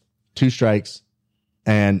 charges, 2 strikes,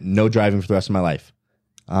 and no driving for the rest of my life.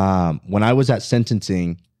 When I was at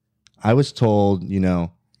sentencing, I was told, you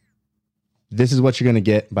know, this is what you're going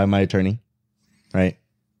to get by my attorney, right?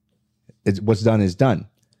 What's done is done.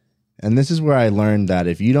 And this is where I learned that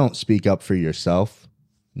if you don't speak up for yourself,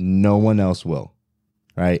 no one else will,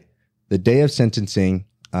 right? The day of sentencing,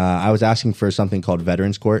 I was asking for something called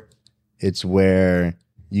Veterans Court. It's where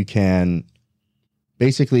you can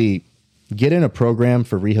basically get in a program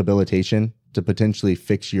for rehabilitation to potentially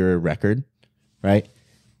fix your record, right?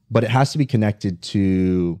 But it has to be connected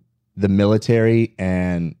to the military,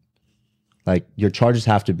 and like your charges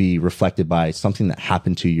have to be reflected by something that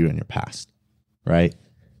happened to you in your past, right?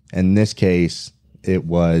 In this case, it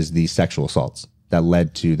was the sexual assaults that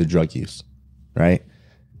led to the drug use, right?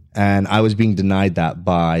 And I was being denied that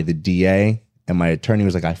by the DA, and my attorney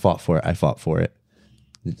was like, I fought for it.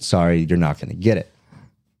 Sorry, you're not going to get it.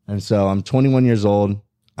 And so I'm 21 years old.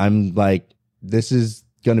 I'm like, this is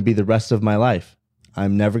going to be the rest of my life.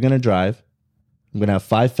 I'm never going to drive. I'm going to have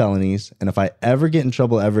 5 felonies. And if I ever get in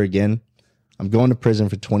trouble ever again, I'm going to prison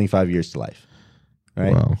for 25 years to life.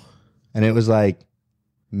 Right. Wow. And it was like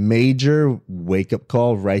major wake up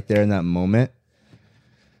call right there in that moment.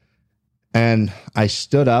 And I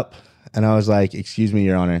stood up and I was like, excuse me,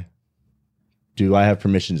 Your Honor, do I have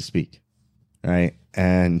permission to speak? Right.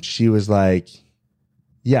 And she was like,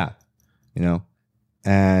 yeah, you know,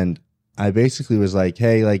 and I basically was like,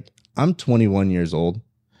 hey, like, I'm 21 years old.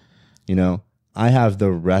 You know, I have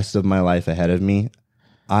the rest of my life ahead of me.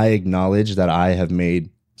 I acknowledge that I have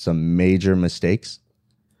made some major mistakes,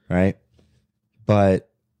 right? But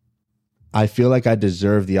I feel like I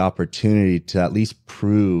deserve the opportunity to at least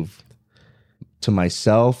prove to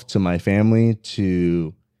myself, to my family,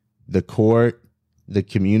 to the court, the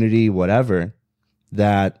community, whatever,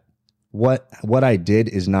 that what I did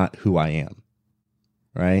is not who I am,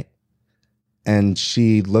 right? And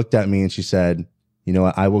she looked at me and she said, you know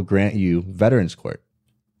what, I will grant you Veterans Court,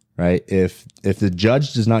 right? If the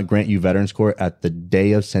judge does not grant you Veterans Court at the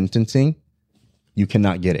day of sentencing, you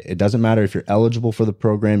cannot get it. It doesn't matter if you're eligible for the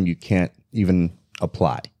program, you can't even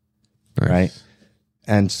apply, Nice. right?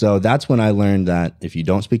 And so that's when I learned that if you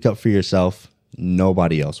don't speak up for yourself,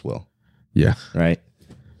 nobody else will, Yeah. right?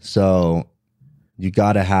 So you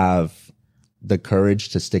got to have the courage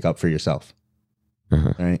to stick up for yourself,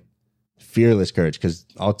 right? Fearless courage. Because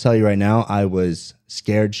I'll tell you right now, I was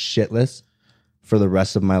scared shitless for the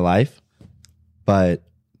rest of my life. But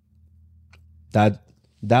that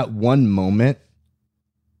one moment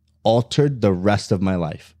altered the rest of my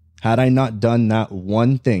life. Had I not done that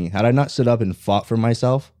one thing, had I not stood up and fought for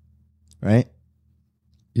myself, right?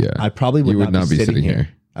 Yeah. I probably would, You would not be sitting here. here.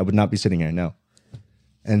 I would not be sitting here, no.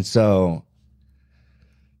 And so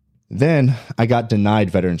then I got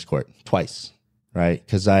denied Veterans Court twice, right?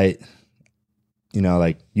 Because I you know,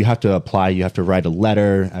 like you have to apply, you have to write a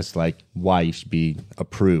letter as to like why you should be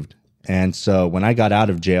approved. And so when I got out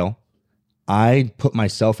of jail, I put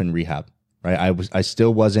myself in rehab, right? I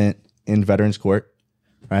still wasn't in veterans court,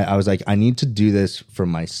 right? I was like, I need to do this for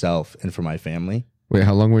myself and for my family. Wait,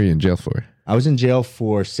 how long were you in jail for? I was in jail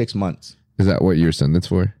for 6 months. Is that what you were sentenced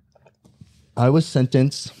for? I was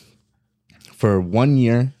sentenced for 1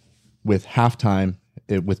 year with half time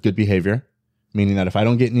with good behavior, meaning that if I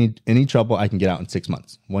don't get any trouble, I can get out in 6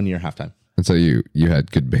 months. 1 year, half time. And so you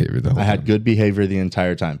had good behavior the whole time. I had good behavior the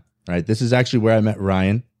entire time, right? This is actually where I met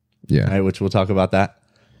Ryan, Yeah. right, which we'll talk about that.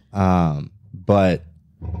 But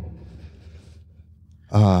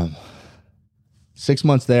 6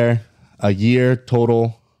 months there, a year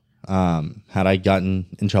total, had I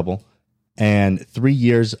gotten in trouble, and 3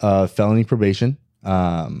 years of felony probation.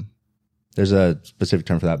 There's a specific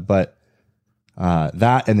term for that, but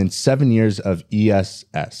that, and then 7 years of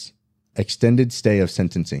ESS, extended stay of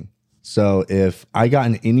sentencing. So if I got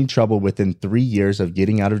in any trouble within 3 years of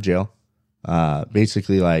getting out of jail,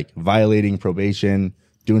 basically like violating probation,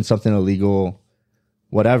 doing something illegal,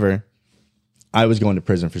 whatever, I was going to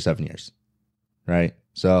prison for 7 years, right?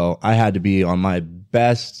 So I had to be on my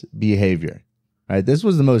best behavior, right? This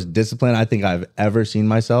was the most disciplined I think I've ever seen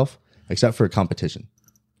myself, except for competition,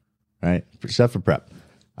 right? Except for prep.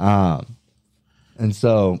 And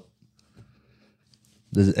so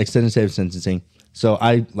the extended stay of sentencing. So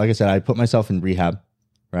like I said, I put myself in rehab,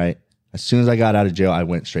 right? As soon as I got out of jail, I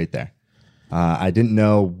went straight there. I didn't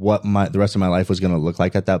know what the rest of my life was going to look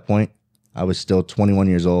like at that point. I was still 21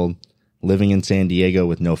 years old, living in San Diego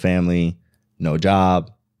with no family, no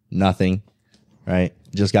job, nothing, right?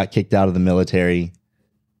 Just got kicked out of the military.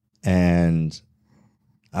 And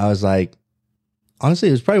I was like, honestly,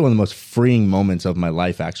 it was probably one of the most freeing moments of my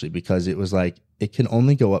life, actually, because it was like, it can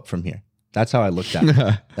only go up from here. That's how I looked at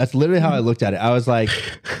it. That's literally how I looked at it. I was like,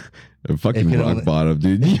 a fucking rock bottom,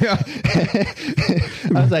 dude. Yeah.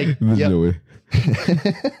 I was like, there's no way.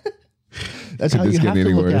 That's how you have to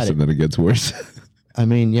look at it. And then it gets worse. I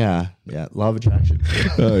mean, yeah, law of attraction.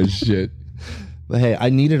 Oh shit. But hey, I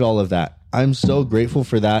needed all of that. I'm so grateful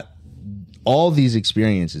for that. All these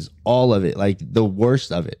experiences, all of it, like the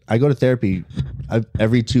worst of it. I go to therapy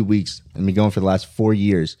every 2 weeks and been going for the last 4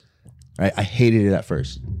 years. Right? I hated it at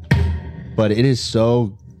first, but it is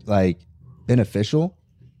so like beneficial.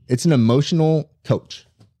 It's an emotional coach,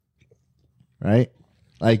 right?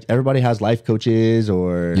 Like everybody has life coaches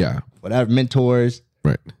or whatever, mentors.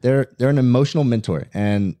 Right. They're an emotional mentor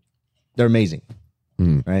and they're amazing.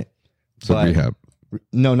 Right. So rehab.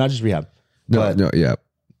 No, not just rehab. No, yeah.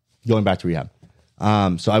 Going back to rehab.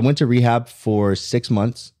 So I went to rehab for 6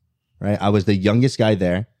 months, right? I was the youngest guy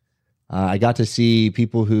there. I got to see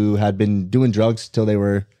people who had been doing drugs till they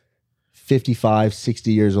were 55,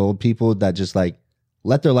 60 years old, people that just like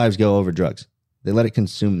let their lives go over drugs. They let it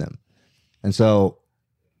consume them. And so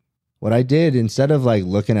what I did, instead of like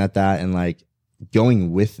looking at that and like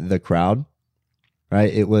going with the crowd,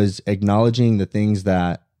 right? It was acknowledging the things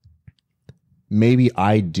that maybe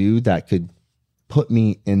I do that could put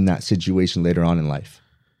me in that situation later on in life,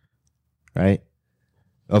 right?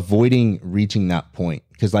 Avoiding reaching that point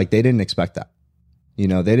because like they didn't expect that. You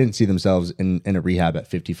know, they didn't see themselves in a rehab at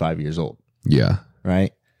 55 years old. Yeah.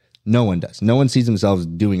 Right? No one does. No one sees themselves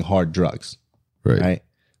doing hard drugs. Right?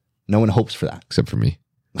 No one hopes for that. Except for me.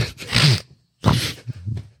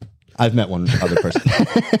 I've met one other person.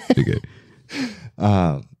 Okay.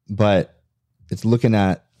 But it's looking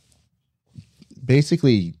at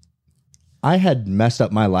basically I had messed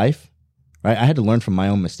up my life, right? I had to learn from my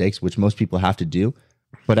own mistakes, which most people have to do.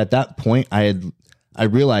 But at that point, I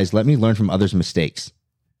realized, let me learn from others' mistakes,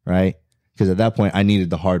 right? Because at that point, I needed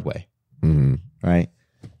the hard way, right?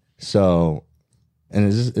 So, and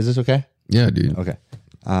is this okay? Yeah, dude. Okay.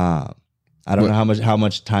 I don't know how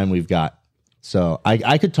much time we've got, so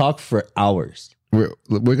I could talk for hours.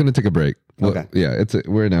 We're gonna take a break. Okay. Yeah,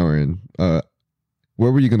 we're an hour in.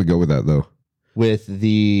 Where were you gonna go with that though? With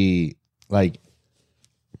the like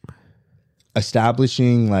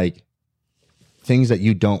establishing like things that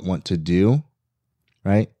you don't want to do,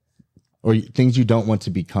 right? Or things you don't want to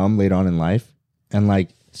become later on in life, and like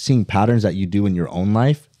seeing patterns that you do in your own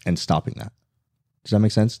life and stopping that. Does that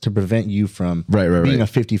make sense? To prevent you from being a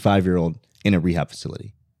 55-year-old in a rehab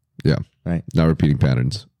facility. Yeah. Right. Not repeating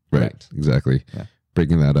patterns. Right. Correct. Exactly. Yeah.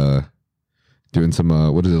 Breaking that, doing some,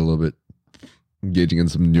 what is it, a little bit, engaging in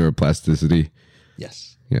some neuroplasticity.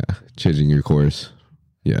 Yes. Yeah. Changing your course.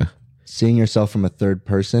 Yeah. Seeing yourself from a third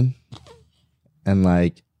person and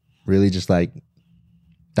like really just like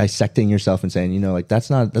dissecting yourself and saying, you know, like that's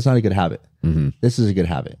not a good habit. This is a good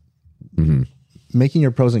habit. Making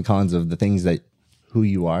your pros and cons of the things that who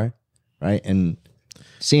you are, right? And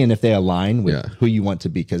seeing if they align with Yeah. who you want to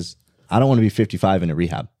be. Because I don't want to be 55 in a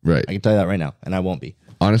rehab. Right. I can tell you that right now, and I won't be.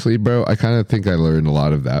 Honestly, bro, I kind of think I learned a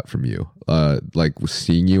lot of that from you. Like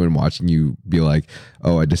seeing you and watching you be like,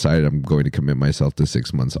 oh, I decided I'm going to commit myself to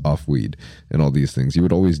 6 months off weed and all these things. You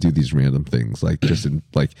would always do these random things, like just in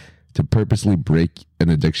like to purposely break an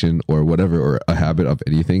addiction or whatever, or a habit of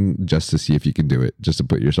anything, just to see if you can do it, just to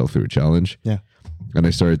put yourself through a challenge. Yeah. And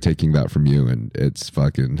I started taking that from you, and it's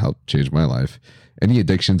fucking helped change my life. Any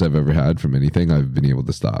addictions I've ever had from anything, I've been able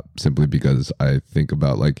to stop simply because I think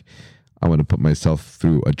about like, I want to put myself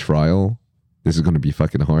through a trial. This is going to be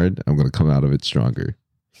fucking hard. I'm going to come out of it stronger.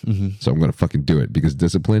 Mm-hmm. So I'm going to fucking do it, because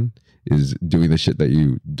discipline is doing the shit that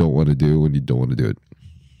you don't want to do when you don't want to do it.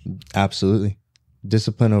 Absolutely.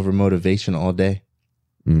 Discipline over motivation all day.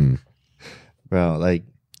 Mm. Bro, like,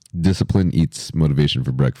 Discipline eats motivation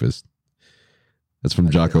for breakfast. That's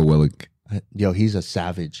from Jocko Willink. yo, he's a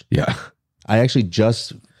savage. Yeah. I actually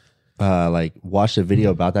just like watched a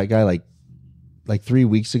video about that guy like 3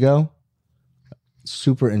 weeks ago.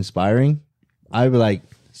 Super inspiring. I'd be like,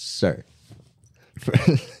 sir.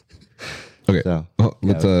 Okay. So,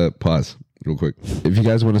 Let's pause real quick. If you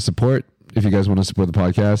guys want to support the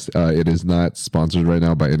podcast, it is not sponsored right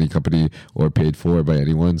now by any company or paid for by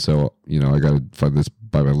anyone. So, I got to fund this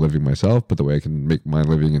by my living myself. But the way I can make my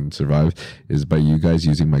living and survive is by you guys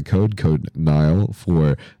using my code Nile,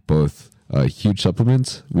 for both huge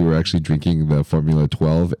supplements. We were actually drinking the Formula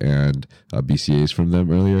 12 and BCAs from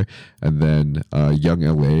them earlier. And then Young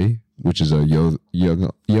LA, which is a Young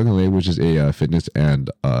LA, which is a fitness and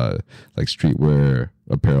like streetwear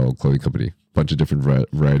apparel clothing company. Bunch of different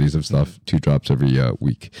varieties of stuff. 2 drops every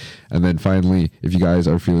week. And then finally, if you guys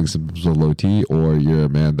are feeling symptoms of low T, or you're a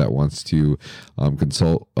man that wants to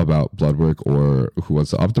consult about blood work, or who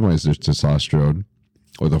wants to optimize their testosterone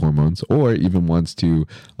or the hormones, or even wants to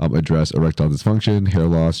address erectile dysfunction, hair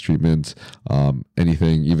loss treatments,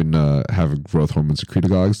 anything, even have growth hormone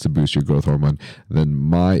secretagogues to boost your growth hormone, then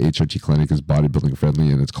my HRT clinic is bodybuilding friendly,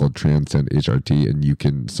 and it's called Transcend HRT, and you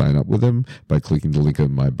can sign up with them by clicking the link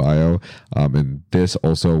in my bio. And this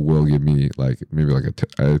also will give me I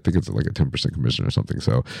think it's like a 10% commission or something.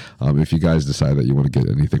 So if you guys decide that you want to get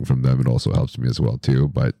anything from them, it also helps me as well too.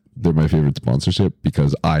 But they're my favorite sponsorship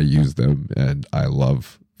because I use them and I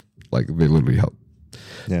love, they literally help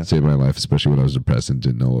save my life, especially when I was depressed and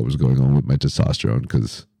didn't know what was going on with my testosterone,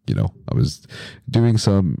 because, I was doing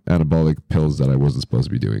some anabolic pills that I wasn't supposed to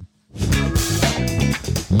be doing.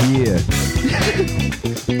 yeah.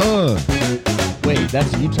 Wait,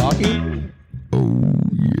 that's you talking? Oh,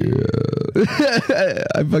 yeah.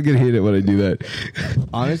 I fucking hate it when I do that.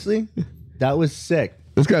 Honestly, that was sick.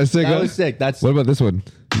 This guy's sick. That was sick. What about this one?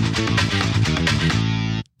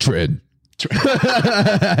 Tread.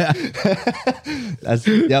 That's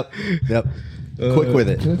yep. Quick with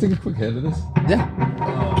it. Can I take a quick hit of this?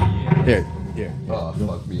 Yeah. Here. Oh,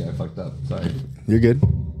 fuck me. I fucked up. Sorry. You're good.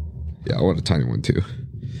 Yeah, I want a tiny one too.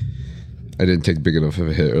 I didn't take big enough of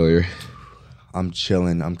a hit earlier. I'm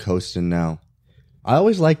chilling. I'm coasting now. I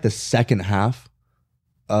always like the second half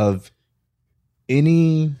of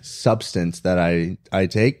any substance that I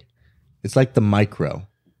take. It's like the micro.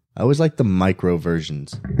 I always like the micro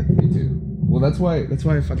versions. Me too. Well, that's why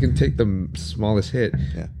I fucking take the smallest hit.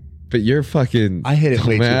 Yeah. But you're fucking. I hit it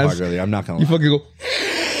way too hard earlier. I'm not gonna lie. You fucking go.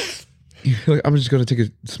 You're like, I'm just gonna take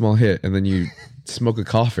a small hit, and then you smoke a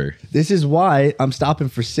cougher. This is why I'm stopping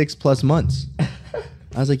for 6+ months.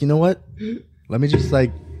 I was like, you know what? Let me just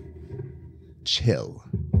chill.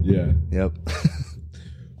 Yeah. Yep.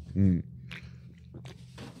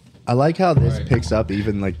 I like how this picks up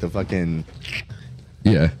even the fucking.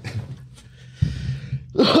 Yeah.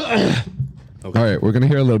 Okay. All right, we're gonna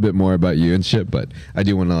hear a little bit more about you and shit, but I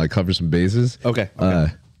do want to cover some bases. Okay.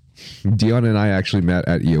 Dion and I actually met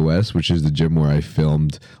at EOS, which is the gym where I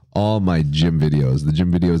filmed all my gym videos. The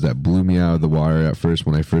gym videos that blew me out of the water at first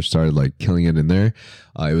when I first started killing it in there.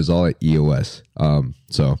 It was all at EOS.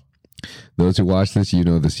 So those who watch this,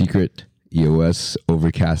 the secret. EOS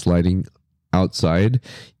overcast lighting outside,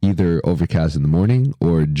 either overcast in the morning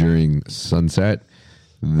or during sunset.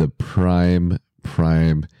 The prime.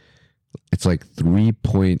 It's 3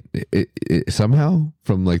 point. Somehow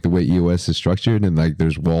from the way EOS is structured, and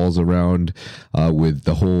there's walls around with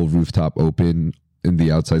the whole rooftop open in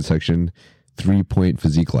the outside section. 3-point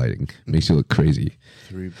physique lighting makes you look crazy.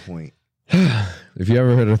 3-point. If you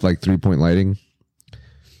ever heard of 3-point lighting,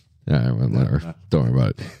 whatever. Don't worry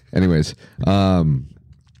about it. Anyways,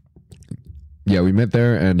 yeah, we met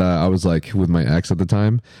there, and I was with my ex at the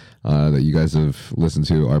time. that you guys have listened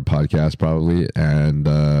to our podcast probably, and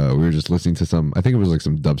we were just listening to some. I think it was like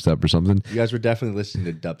some dubstep or something. You guys were definitely listening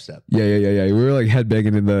to dubstep. Yeah. We were like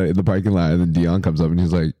headbanging in the parking lot, and then Dion comes up and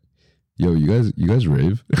he's like, "Yo, you guys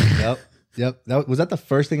rave?" Yep. Was that the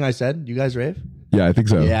first thing I said? You guys rave? Yeah, I think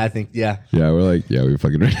so. Yeah, I think. Yeah. Yeah, we're like, yeah, we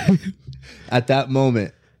fucking rave. At that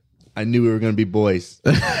moment, I knew we were gonna be boys.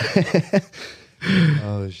 Oh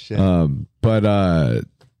shit. But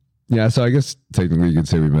yeah, so I guess technically you could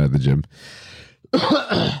say we met at the gym.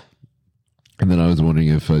 And then I was wondering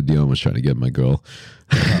if Dion was trying to get my girl.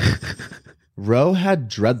 Ro had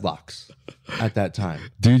dreadlocks at that time.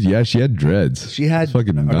 Dude, yeah, she had dreads. She had It's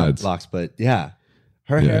fucking nuts. not locks, but yeah,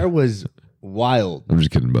 her hair was wild. I'm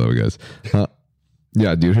just kidding, by the way, guys.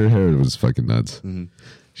 Yeah, dude, her hair was fucking nuts. Mm-hmm.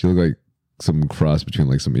 She looked like some cross between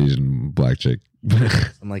like some Asian black chick.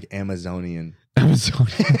 I'm like Amazonian.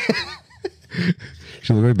 Amazonian.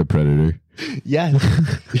 She looked like the Predator. Yeah.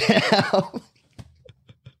 Yeah. Oh,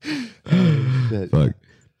 shit. Fuck.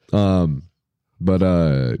 But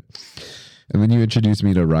and then you introduced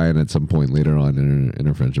me to Ryan at some point later on in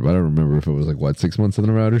our friendship. I don't remember if it was like what 6 months in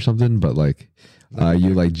the route or something, but like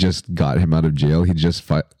you like just got him out of jail. He just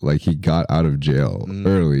he got out of jail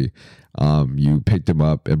early. You picked him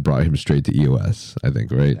up and brought him straight to EOS, I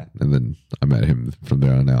think, right? Yeah. And then I met him from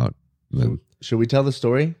there on out. Should we tell the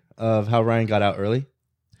story of how Ryan got out early?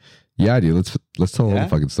 Yeah, dude. Let's tell all the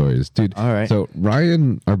fucking stories, dude. All right. So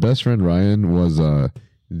Ryan, our best friend Ryan, was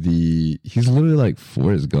he's literally like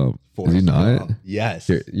Forrest Gump. Is he not? Gump.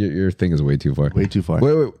 Yes. Your thing is way too far. Way too far.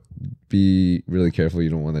 Wait. Be really careful. You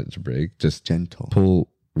don't want it to break. Just gentle. Pull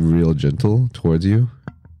real gentle towards you.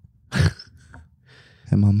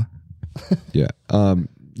 Hey, mama. Yeah.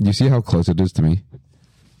 You see how close it is to me?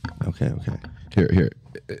 Okay. Here.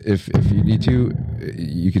 If you need to,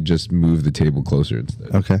 you could just move the table closer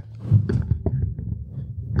instead. Okay.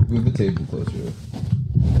 Move the table closer.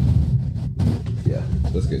 Yeah,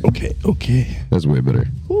 that's good. Okay. That's way better.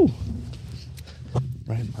 Ooh.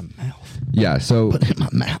 Right in my mouth. Yeah, so put it in my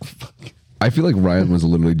mouth. I feel like Ryan was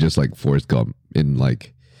literally just like Forrest Gump in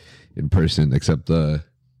person, except not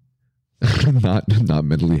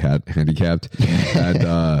mentally handicapped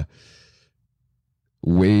and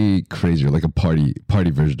way crazier, like a party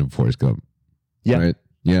version of Forrest Gump. Yeah. Right?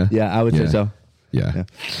 Yeah. Yeah, I would say so. Yeah.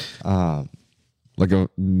 Like a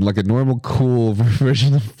normal cool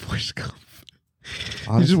version of Forrest Gump.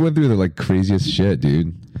 Honestly, he just went through the like craziest shit,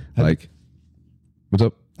 dude. What's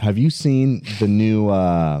up? Have you seen the new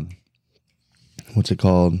what's it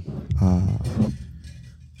called?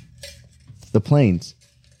 The Planes.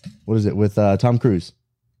 What is it with Tom Cruise?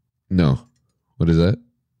 No. What is that?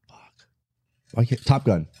 Fuck. Top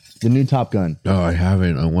Gun. The new Top Gun. Oh, I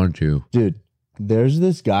haven't. I want to. Dude, there's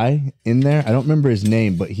this guy in there. I don't remember his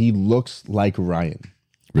name, but he looks like Ryan.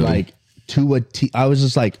 Really? Like to a T. I was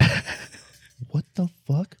just like, what the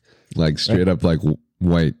fuck? Like straight up like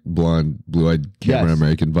white, blonde, blue-eyed Cameron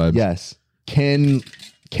American vibes. Yes. Ken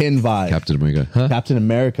vibe. Captain America. Huh? Captain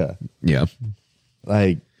America. Yeah.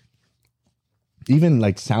 Like even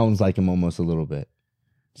like sounds like him almost a little bit.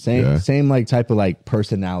 Same like type of like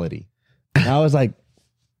personality. And I was like,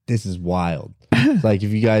 this is wild. Like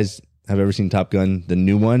if you guys have ever seen Top Gun, the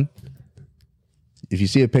new one, if you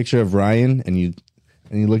see a picture of Ryan and you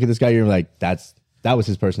look at this guy, you're like, that was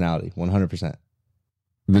his personality, 100%.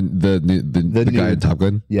 The guy in Top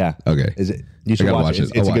Gun? Yeah. Okay. Is it? You should watch it.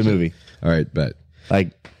 It's a good movie. All right, bet.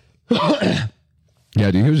 Like, yeah,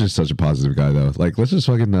 dude, he was just such a positive guy though. Like, let's just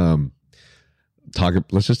fucking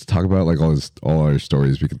let's just talk about like all our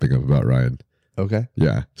stories we can think of about Ryan. Okay.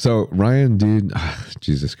 Yeah. So Ryan, dude,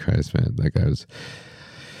 Jesus Christ, man, that guy was.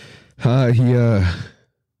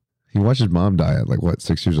 He watched his mom die at like what,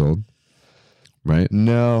 6 years old, right?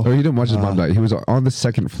 No. Or he didn't watch his mom die. He was on the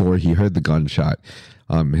second floor. He heard the gunshot.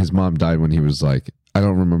 His mom died when he was like, I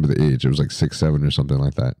don't remember the age. It was like 6, 7 or something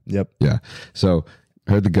like that. Yep. Yeah. So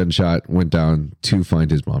heard the gunshot, went down to find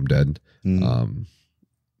his mom dead.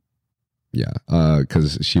 Yeah.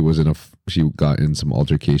 Because she got in some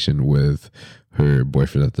altercation with her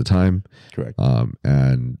boyfriend at the time. Correct.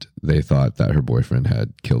 And they thought that her boyfriend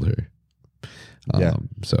had killed her.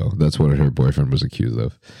 So that's what her boyfriend was accused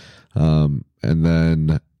of. And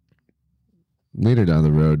then later down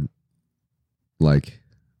the road, like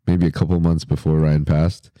maybe a couple months before Ryan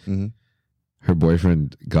passed, her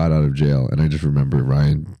boyfriend got out of jail. And I just remember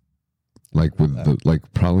Ryan, like with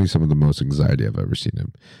probably some of the most anxiety I've ever seen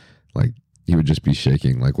him. Like he would just be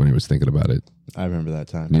shaking, like when he was thinking about it. I remember that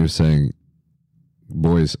time. And he was saying,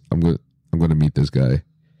 boys, I'm going to meet this guy.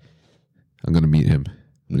 I'm going to meet him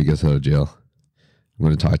when he gets out of jail. I'm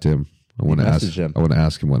going to talk to him. I want to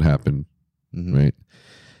ask him what happened. Right.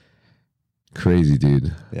 Crazy,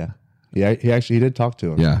 dude. Yeah. Yeah, he did talk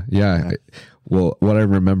to him. Yeah. Well, what I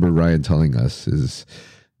remember Ryan telling us is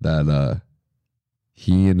that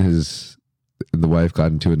he and the wife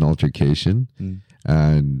got into an altercation,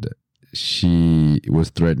 and she was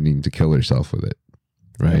threatening to kill herself with it,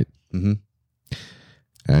 right? Mm-hmm.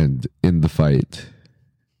 And in the fight,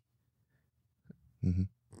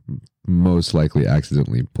 most likely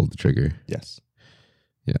accidentally pulled the trigger. Yes.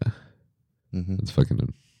 Yeah.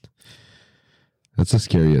 That's the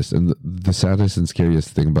scariest. And the saddest and scariest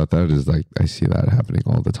thing about that is like, I see that happening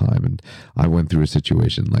all the time. And I went through a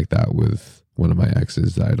situation like that with one of my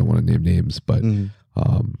exes. I don't want to name names, but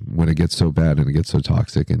when it gets so bad and it gets so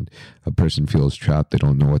toxic and a person feels trapped, they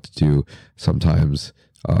don't know what to do. Sometimes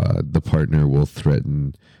the partner will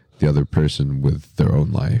threaten the other person with their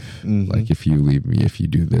own life. Like, if you leave me, if you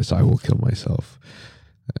do this, I will kill myself.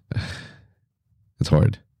 It's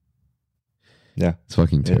hard. Yeah. It's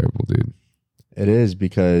fucking terrible, dude. It is,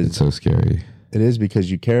 because it's so scary. It is, because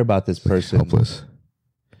you care about this person. Helpless.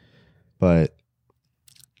 But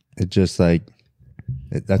it just like,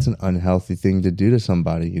 that's an unhealthy thing to do to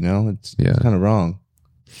somebody, you know? It's kind of wrong.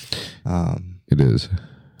 It is.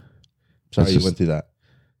 Sorry you went through that.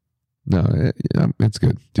 No, it's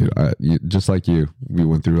good, dude. Just like you, we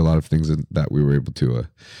went through a lot of things that we were able to.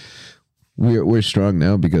 We're strong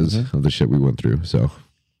now because of the shit we went through. So,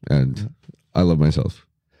 and I love myself.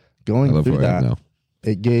 Going through that,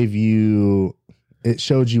 it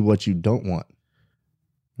showed you what you don't want,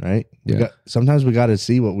 right? Sometimes we got to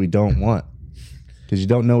see what we don't want, because you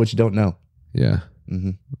don't know what you don't know. Yeah.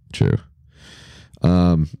 True.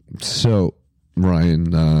 So Ryan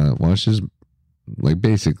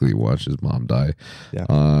basically watched his mom die.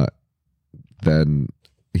 Yeah. Then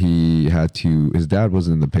his dad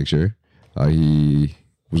wasn't in the picture. He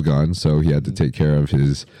was gone, so he had to take care of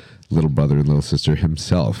his little brother and little sister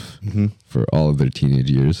himself for all of their teenage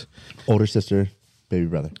years. Older sister, baby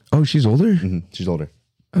brother. Oh, she's older? She's older.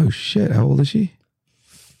 Oh, shit. How old is she?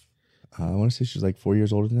 I want to say she's like 4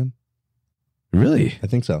 years older than him. Really? I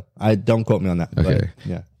think so. Don't quote me on that. Okay. But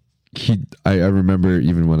yeah. I remember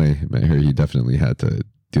even when I met her, he definitely had to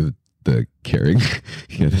do the caring.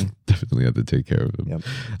 He definitely had to take care of him.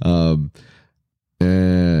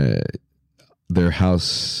 Yep. Their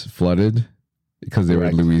house flooded because they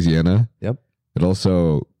Correct. were in Louisiana. Yep. It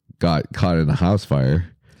also got caught in a house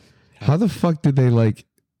fire. How the fuck did they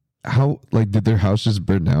did their house just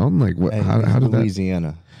burn down? Like what? How did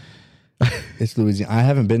Louisiana? It's Louisiana. I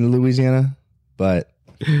haven't been to Louisiana, but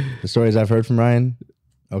the stories I've heard from Ryan,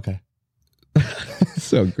 okay.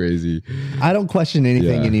 So crazy. I don't question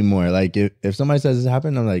anything anymore. Like if somebody says this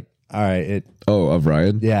happened, I'm like, all right. Of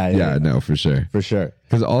Ryan? Yeah. No, for sure. For sure.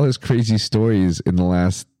 Because all his crazy stories in the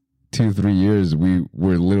last 2-3 years, we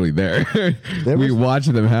were literally there. We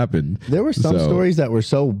watched them happen. There were some stories that were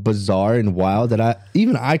so bizarre and wild that I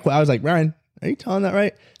was like, Ryan, are you telling that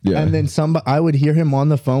right? Yeah. And then I would hear him on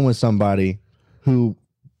the phone with somebody who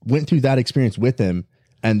went through that experience with him,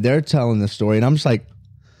 and they're telling the story, and I'm just like,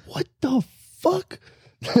 what the fuck?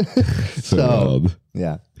 So wild.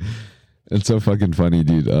 Yeah. It's so fucking funny,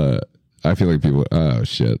 dude. I feel like people, oh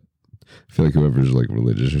shit. I feel like whoever's like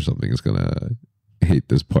religious or something is gonna hate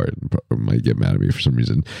this part and might get mad at me for some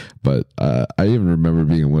reason. But I even remember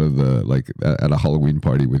being in one of the, at a Halloween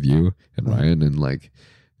party with you and Ryan, and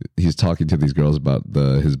he's talking to these girls about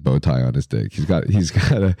his bow tie on his dick. He's got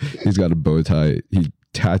a bow tie. He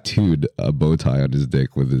tattooed a bow tie on his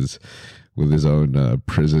dick with his own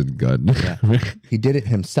prison gun. Yeah. He did it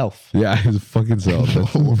himself. Yeah, his fucking self.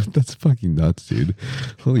 That's fucking nuts, dude.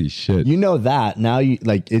 Holy shit. You know that now,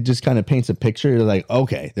 it just kind of paints a picture. You're like,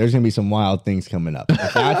 okay, there's gonna be some wild things coming up.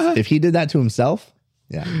 If he did that to himself,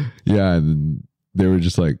 yeah. Yeah, and they were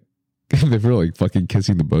just like, they were like fucking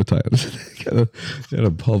kissing the bow tie at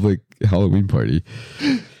a public Halloween party.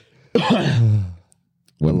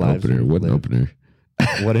 What an opener.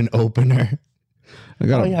 What an opener. I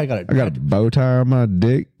got a bow tie on my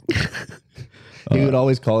dick. He would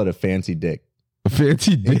always call it a fancy dick. A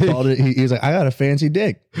fancy dick? He was like, I got a fancy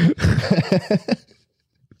dick.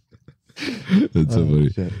 That's so funny.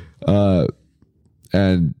 Shit.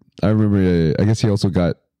 And I remember, I guess he also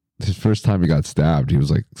got, his first time he got stabbed, he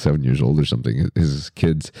was like 7 years old or something. His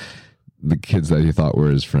kids, the kids that he thought were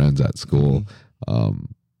his friends at school,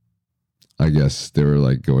 I guess they were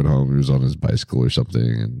like going home. He was on his bicycle or something,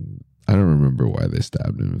 and I don't remember why they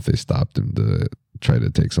stabbed him. If they stopped him to try to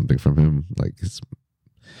take something from him, I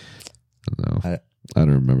don't know. I don't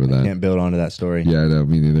remember that. I can't build onto that story. Yeah, no,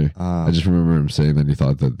 me neither. I just remember him saying that he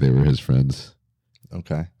thought that they were his friends.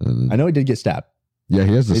 Okay. I know he did get stabbed. Yeah,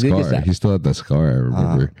 he has the scar. He still had that scar, I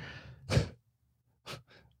remember.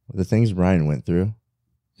 the things Ryan went through.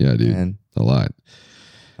 Yeah, dude. And A lot.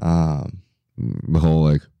 The whole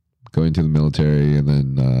like going to the military and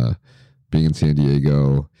then being in San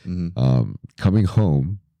Diego, coming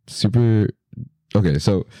home, super. Okay,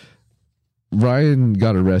 so Ryan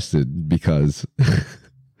got arrested because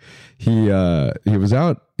he was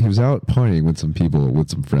out partying with some people, with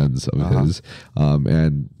some friends of his,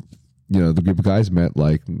 and the group of guys met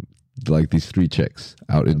like these 3 chicks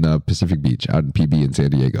out in Pacific Beach, out in PB in San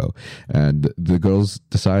Diego, and the girls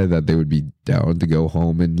decided that they would be down to go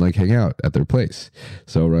home and like hang out at their place.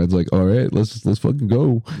 So Ryan's like, all right, let's fucking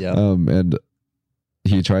go. Yeah. And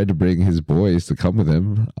he tried to bring his boys to come with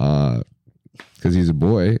him, because he's a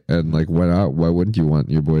boy, and like went out. Why wouldn't you want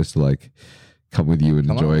your boys to like come with you and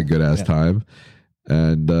enjoy a good ass time?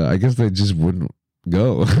 And I guess they just wouldn't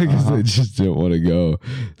go. I guess they just didn't want to go.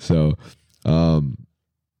 So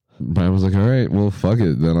Brian was like, all right, well, fuck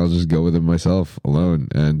it. Then I'll just go with him myself alone.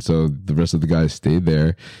 And so the rest of the guys stayed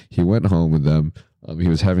there. He went home with them. He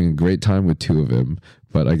was having a great time with 2 of them,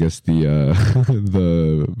 but I guess the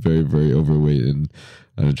the very, very overweight and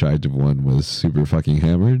unattractive one was super fucking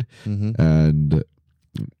hammered, and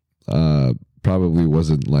probably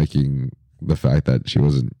wasn't liking the fact that she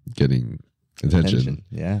wasn't getting attention.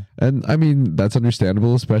 Yeah. And I mean, that's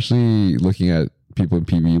understandable, especially looking at people in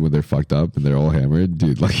PB when they're fucked up and they're all hammered.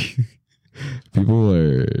 Dude, like, people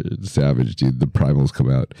are savage, dude. The primals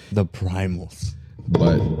come out. The primals.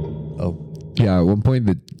 But yeah, at one point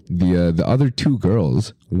the other 2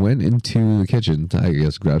 girls went into the kitchen to, I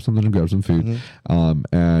guess, grab something and grab some food.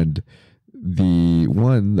 And the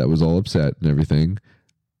one that was all upset and everything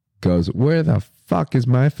goes, "Where the fuck is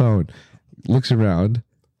my phone?" Looks around,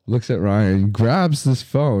 looks at Ryan, grabs this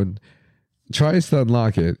phone, tries to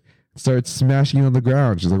unlock it, starts smashing it on the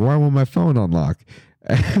ground. She's like, "Why won't my phone unlock?"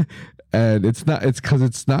 And it's because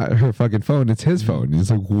it's not her fucking phone, it's his phone.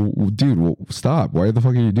 He's like, dude, stop. Why the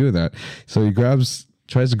fuck are you doing that? So he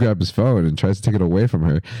tries to grab his phone and tries to take it away from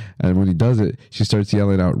her. And when he does it, she starts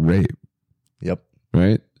yelling out rape. Yep.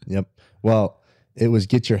 Right? Yep. Well, it was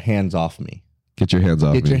get your hands off me. Get your hands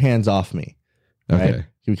off me. Get your hands off me. Right? Okay.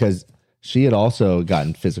 Because she had also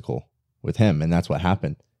gotten physical with him, and that's what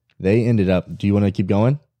happened. They ended up, do you want to keep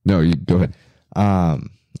going? No, you go ahead.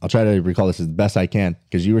 I'll try to recall this as best I can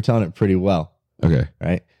because you were telling it pretty well. Okay.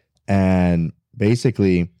 Right. And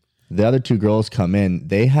basically the other 2 girls come in,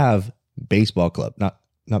 they have baseball club, not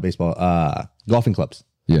baseball, golfing clubs.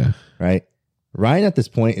 Yeah. Right. Ryan at this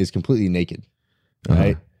point is completely naked.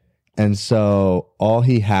 Right. And so all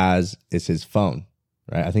he has is his phone.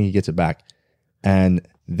 Right. I think he gets it back. And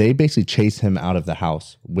they basically chase him out of the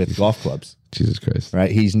house with golf clubs. Jesus Christ. Right.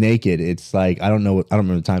 He's naked. It's like, I don't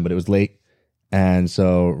remember the time, but it was late. And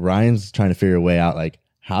so Ryan's trying to figure a way out, like,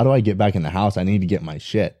 how do I get back in the house? I need to get my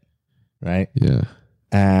shit. Right. Yeah.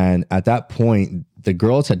 And at that point, the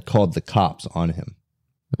girls had called the cops on him.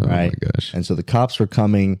 Right. Oh my gosh. And so the cops were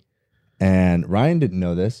coming, and Ryan didn't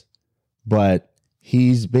know this, but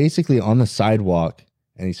he's basically on the sidewalk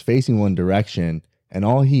and he's facing one direction, and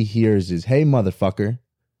all he hears is, "Hey, motherfucker."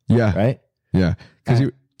 Yeah. Right. Yeah.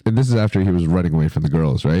 Because and this is after he was running away from the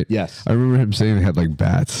girls, right? Yes. I remember him saying they had like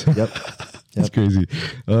bats. Yep. That's crazy.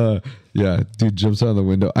 Yeah, dude jumps out of the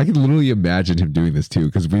window. I can literally imagine him doing this too,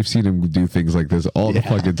 because we've seen him do things like this all the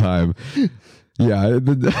fucking time. Yeah,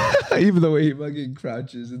 even the way he fucking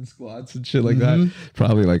crouches and squats and shit like that.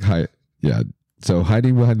 Probably like yeah. So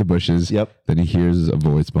hiding behind the bushes. Yep. Then he hears a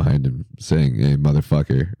voice behind him saying, "Hey,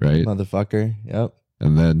 motherfucker!" Right? Motherfucker. Yep.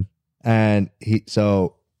 And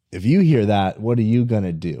so if you hear that, what are you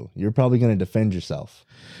gonna do? You're probably gonna defend yourself,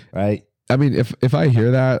 right? I mean, if I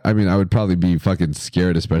hear that, I mean, I would probably be fucking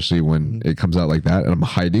scared, especially when it comes out like that and I'm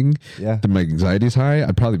hiding. Yeah. And my anxiety's high.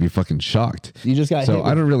 I'd probably be fucking shocked. You just got so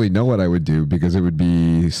I don't really know what I would do, because it would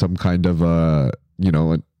be some kind of a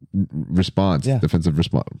response, defensive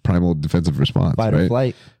response, primal defensive response, fight right? or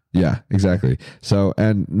flight. Yeah, exactly. So,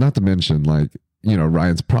 and not to mention, like,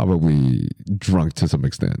 Ryan's probably drunk to some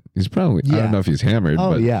extent. He's probably, I don't know if he's hammered,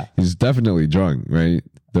 but he's definitely drunk, right?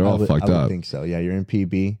 They're all fucked up. I think so. Yeah, you're in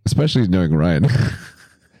PB. Especially knowing Ryan.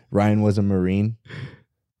 Ryan was a Marine.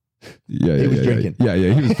 Yeah, he was drinking. Yeah,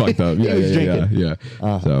 he was fucked up. Yeah.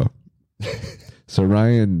 So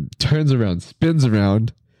Ryan turns around, spins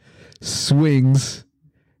around, swings,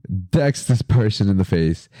 decks this person in the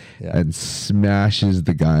face, and smashes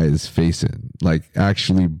the guy's face in. Like,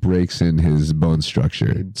 actually breaks in his bone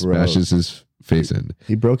structure. Smashes his face in.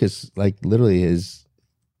 He broke his, like, literally his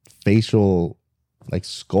facial, like,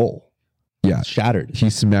 skull. Yeah. Shattered. He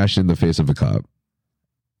smashed in the face of a cop.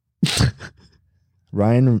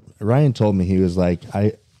 Ryan told me, he was like,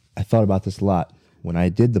 I thought about this a lot. when I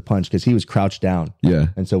did the punch, because he was crouched down. Yeah.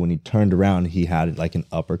 And so when he turned around, he had like an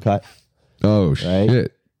uppercut. Oh,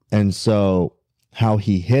 shit. And so how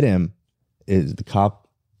he hit him is the cop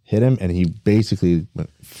hit him and he basically went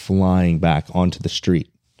flying back onto the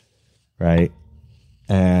street. Right.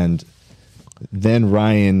 And then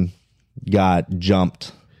Ryan got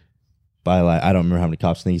jumped by like, I don't remember how many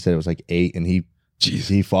cops. I think he said it was like 8, and he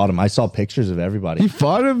fought him. I saw pictures of everybody. He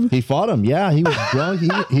fought him? He fought him. Yeah. He was drunk.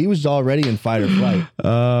 He was already in fight or flight.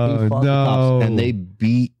 Oh, no. And they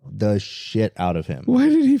beat the shit out of him. Why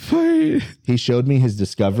did he fight? He showed me his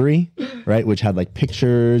Discovery, right, which had like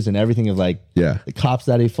pictures and everything of like the cops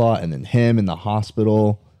that he fought, and then him in the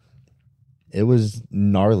hospital. It was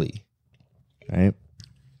gnarly, right?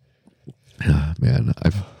 Man,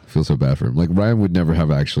 I feel so bad for him. Like Ryan would never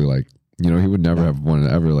have actually like, he would never have wanted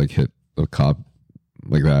to ever like hit a cop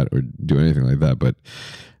like that or do anything like that. But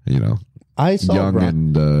I saw young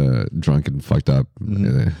and drunk and fucked up,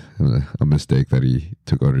 a mistake that he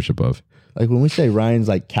took ownership of. Like when we say Ryan's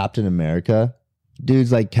like Captain America,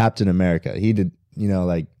 dude's like Captain America. He did,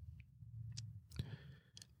 like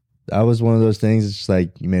that was one of those things. It's just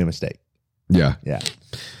like you made a mistake. Yeah.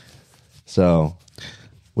 So,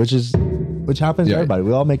 which happens to everybody.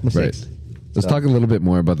 We all make mistakes. Right. Let's talk a little bit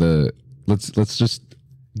more about let's just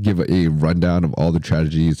give a rundown of all the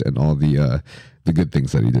tragedies and all the good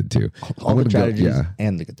things that he did too. All the tragedies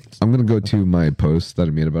and the good things. I'm going to go to my post that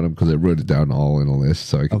I made about him because I wrote it down all in a list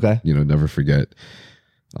so I can, never forget.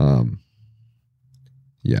 I'm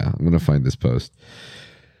going to find this post.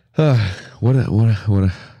 He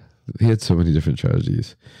had so many different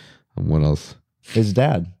tragedies. What else? His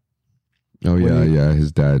dad. Oh, yeah.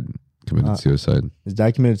 His dad committed suicide. His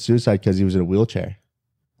dad committed suicide because he was in a wheelchair.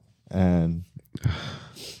 And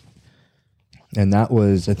that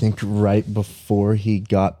was, I think, right before he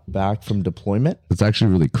got back from deployment. It's actually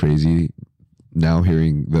really crazy now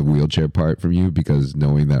hearing the wheelchair part from you, because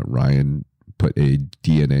knowing that Ryan put a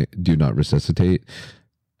DNA, do not resuscitate,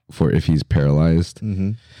 for if he's paralyzed.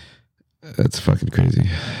 Mm-hmm. That's fucking crazy.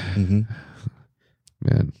 Mm-hmm.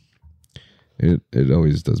 Man, it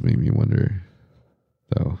always does make me wonder,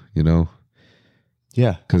 though,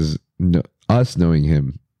 Yeah. Because us knowing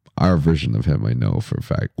him, our version of him, I know for a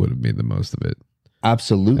fact, would have made the most of it.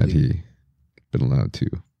 Absolutely. Had he been allowed to.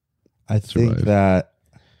 I think that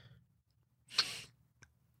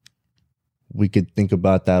we could think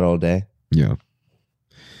about that all day. Yeah.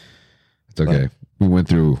 It's okay. We went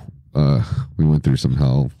through some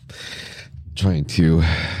hell trying to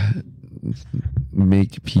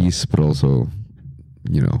make peace, but also,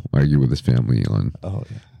 argue with his family on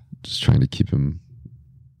just trying to keep him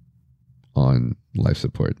on life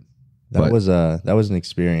support. That was an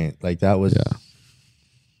experience. Like that was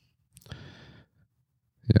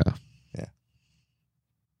Yeah.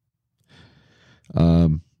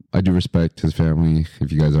 I do respect his family.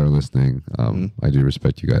 If you guys are listening, I do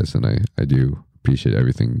respect you guys, and I do appreciate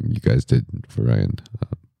everything you guys did for Ryan.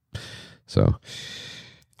 But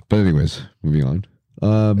anyways, moving on.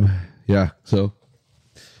 So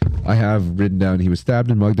I have written down he was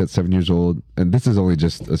stabbed and mugged at 7 years old, and this is only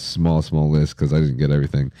just a small list because I didn't get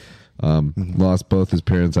everything. Lost both his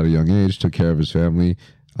parents at a young age, took care of his family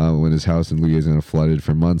when his house in Louisiana flooded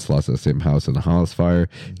for months, lost that same house in a house fire,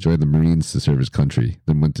 joined the Marines to serve his country,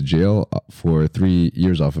 then went to jail for 3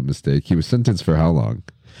 years off a mistake. He was sentenced for how long?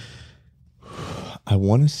 I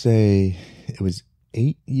want to say it was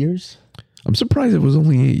 8 years. I'm surprised it was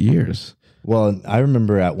only 8 years. Well, I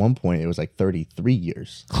remember at one point it was like 33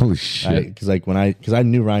 years. Holy shit. Because because I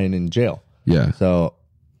knew Ryan in jail. Yeah. So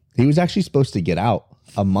he was actually supposed to get out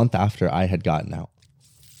a month after I had gotten out.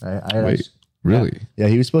 Wait, really? Yeah,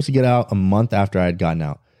 he was supposed to get out a month after I had gotten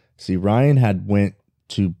out. See, Ryan had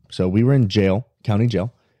so we were in jail, county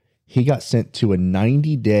jail. He got sent to a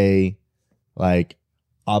 90-day like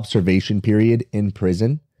observation period in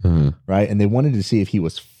prison, right? And they wanted to see if he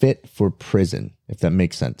was fit for prison, if that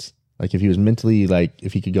makes sense. Like if he was mentally, like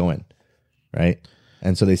if he could go in, right?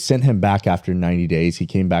 And so they sent him back after 90 days. He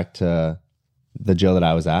came back to the jail that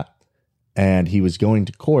I was at, and he was going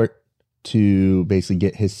to court to basically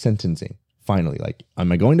get his sentencing. Finally, like,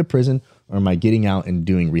 am I going to prison or am I getting out and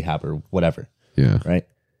doing rehab or whatever? Yeah. Right.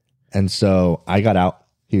 And so I got out.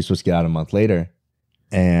 He was supposed to get out a month later.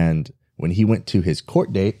 And when he went to his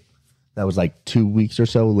court date, that was like 2 weeks or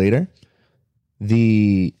so later,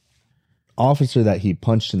 the officer that he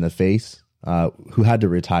punched in the face, who had to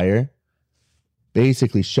retire,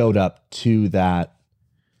 basically showed up to that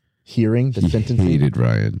hearing, the sentencing. He hated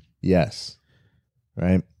Ryan. Yes.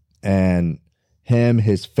 Right. And him,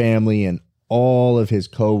 his family, and all of his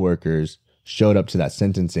coworkers showed up to that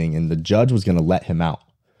sentencing, and the judge was going to let him out.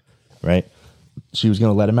 Right. she was going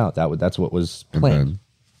to let him out. That's what was And planned. then,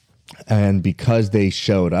 And because they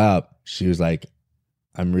showed up, she was like,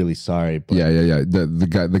 "I'm really sorry." But yeah.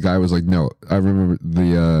 The guy was like, no. I remember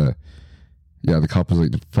the cop was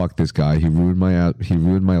like, fuck this guy. He ruined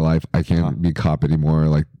my life. I can't be a cop anymore.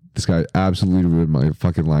 Like, this guy absolutely ruined my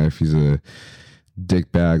fucking life. He's a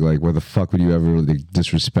dick bag. Like, where the fuck would you ever like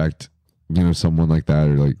disrespect, someone like that,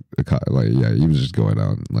 or like a cop? Like, yeah, he was just going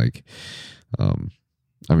out and like,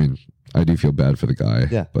 I mean, I do feel bad for the guy.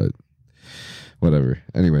 Yeah. But whatever.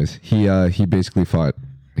 Anyways, he basically fought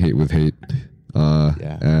hate with hate.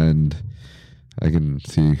 And I can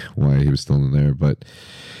see why he was still in there. But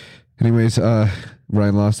anyways,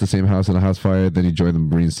 Ryan lost the same house in a house fire. Then he joined the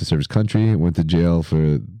Marines to serve his country. Went to jail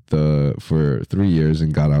for 3 years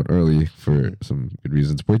and got out early for some good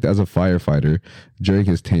reasons. Worked as a firefighter during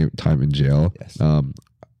his time in jail. Yes.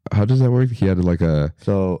 How does that work? He had like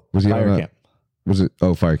So was he fire on camp. Was it?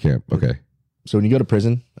 Oh, fire camp. Okay. So when you go to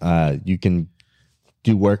prison, you can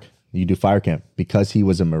do work. You do fire camp. Because he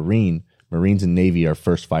was a Marine, Marines and Navy are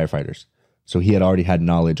first firefighters. So he had already had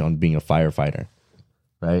knowledge on being a firefighter,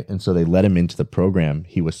 right? And so they let him into the program.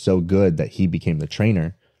 He was so good that he became the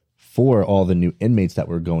trainer for all the new inmates that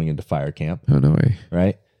were going into fire camp, Oh, no way.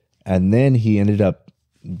 right? And then he ended up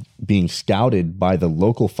being scouted by the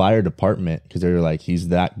local fire department because they were like, he's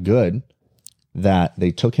that good that they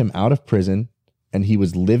took him out of prison and he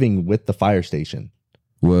was living with the fire station.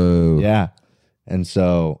 Whoa. Yeah. And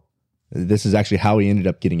so this is actually how he ended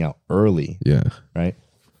up getting out early, Yeah. right?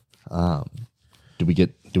 Do we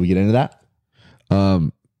get into that?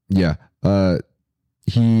 Yeah.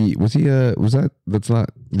 That's not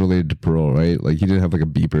related to parole, right? Like, he didn't have like a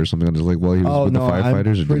beeper or something on his leg while he was with the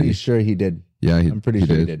firefighters? I'm pretty sure he did. Yeah, I'm pretty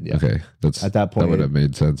sure he did, yeah. Okay, At that point, that would have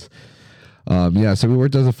made sense. Yeah, so he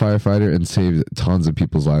worked as a firefighter and saved tons of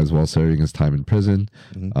people's lives while serving his time in prison.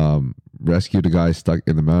 Rescued a guy stuck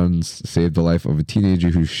in the mountains, saved the life of a teenager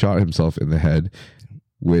who shot himself in the head,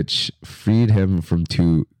 which freed him from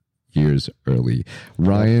 2 years early.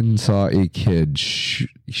 Ryan saw a kid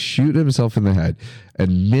shoot himself in the head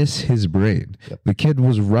and miss his brain. The kid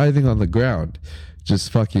was writhing on the ground,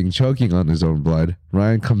 just fucking choking on his own blood.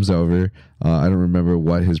 Ryan comes over. I don't remember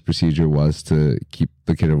what his procedure was to keep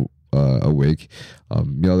the kid awake.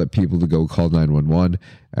 Yelled at people to go call 911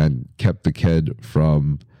 and kept the kid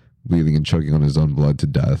from bleeding and choking on his own blood to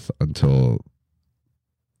death until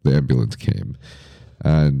the ambulance came.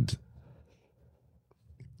 And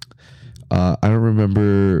I don't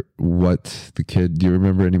remember what the kid. Do you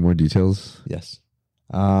remember any more details? Yes.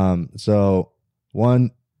 So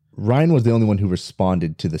one, Ryan was the only one who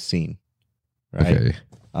responded to the scene, right? Okay.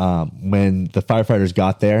 When the firefighters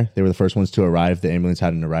got there, they were the first ones to arrive. The ambulance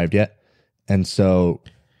hadn't arrived yet. And so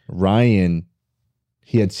Ryan,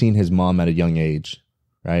 he had seen his mom at a young age,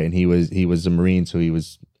 right? And he was a Marine, so he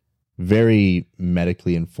was very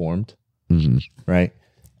medically informed, right?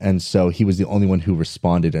 And so he was the only one who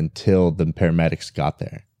responded until the paramedics got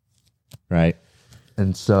there, right?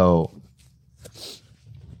 And so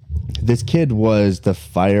this kid was the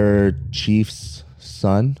fire chief's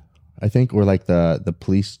son, I think, or like the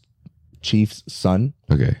police chief's son,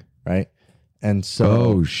 Okay. right? And so,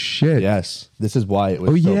 Oh shit. yes, this is why it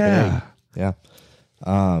was so big. Yeah.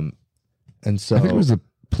 And so I think it was the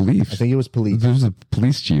police. I think it was police. It was the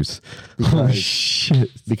police chiefs. Oh Because- shit.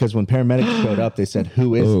 Because when paramedics showed up, they said,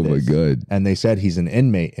 "Who is Oh this?" my god. And they said he's an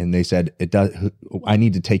inmate, and they said I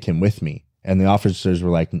need to take him with me. And the officers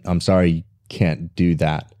were like, "I'm sorry, you can't do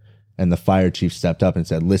that." And the fire chief stepped up and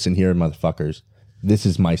said, "Listen here, motherfuckers. This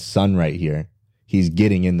is my son right here. He's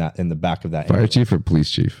getting in the back of that Fire ambulance." chief or police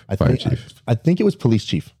chief? Fire chief. I think it was police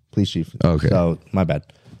chief. Police chief. Okay. So my bad.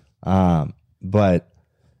 But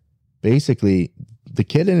basically, the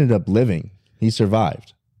kid ended up living. He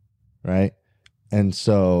survived, right? And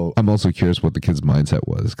so I'm also curious what the kid's mindset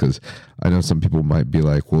was, because I know some people might be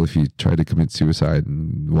like, well, if he tried to commit suicide,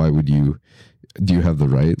 why would you? Do you have the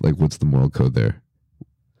right? Like, what's the moral code there?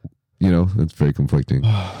 You know, it's very conflicting.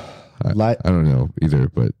 I don't know either,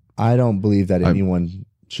 but I don't believe that anyone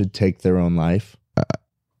should take their own life,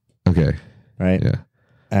 okay. right? Yeah.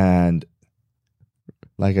 And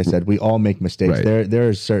like I said, we all make mistakes. Right. There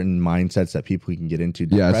are certain mindsets that people can get into.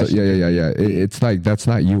 Yeah. So, Depression yeah. It's like, that's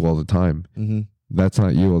not you all the time. Mm-hmm. That's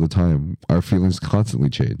not you all the time. Our feelings constantly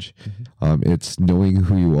change. It's knowing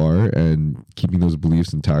who you are and keeping those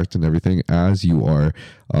beliefs intact and everything as you are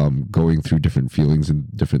going through different feelings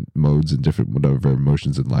and different modes and different whatever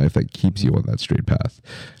emotions in life that keeps you on that straight path.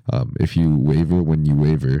 If you waver when you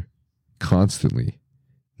waver constantly,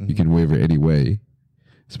 you can waver anyway,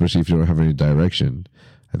 especially if you don't have any direction.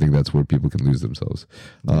 I think that's where people can lose themselves.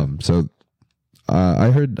 So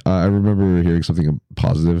I remember hearing something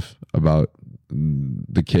positive about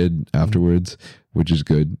the kid afterwards, which is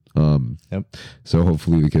good. Yep. So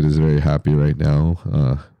hopefully the kid is very happy right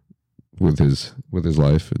now with his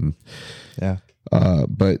life, and Yeah.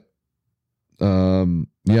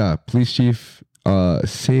 yeah, police chief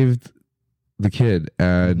saved the kid,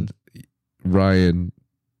 and Ryan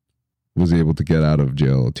was able to get out of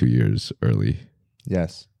jail 2 years early.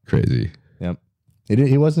 Yes. Crazy. Yep. He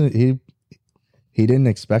didn't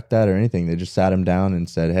expect that or anything. They just sat him down and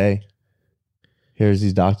said, "Hey, here's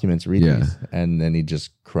these documents, read these." And then he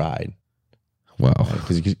just cried. Wow.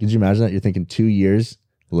 Because could you imagine that? You're thinking 2 years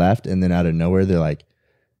left, and then out of nowhere, they're like,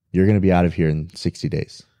 "You're going to be out of here in 60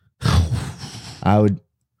 days." I would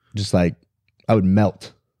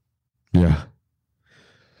melt. Yeah.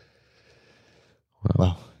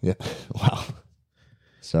 Wow. Yeah. Wow.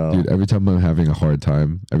 So, dude, every time I'm having a hard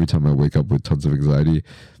time, every time I wake up with tons of anxiety,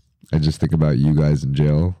 I just think about you guys in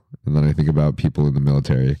jail, and then I think about people in the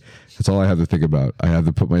military. That's all I have to think about. I have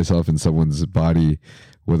to put myself in someone's body,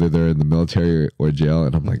 whether they're in the military or jail,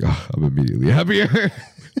 and I'm like, oh, I'm immediately happier.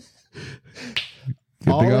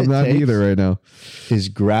 Good thing I'm not either right now. Is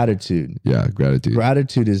gratitude. Yeah, gratitude.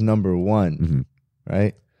 Gratitude is number one,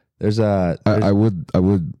 right? I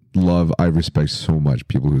respect so much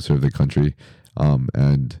people who serve the country.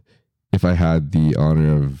 And if I had the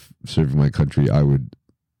honor of serving my country, I would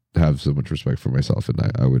have so much respect for myself, and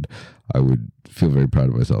I would feel very proud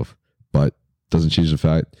of myself. But doesn't change the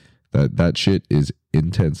fact that shit is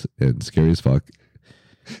intense and scary as fuck.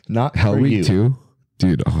 Not Hell for Week you. too,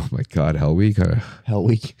 dude. Oh my god, Hell Week. Hell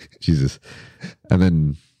Week. Jesus. And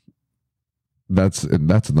then that's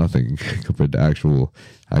nothing compared to actual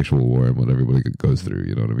war and what everybody goes through.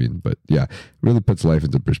 You know what I mean? But yeah, it really puts life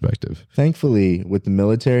into perspective. Thankfully, with the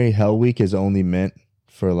military, Hell Week is only meant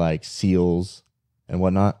for like SEALs and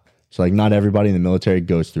whatnot. So like not everybody in the military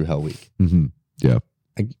goes through Hell Week. Yeah.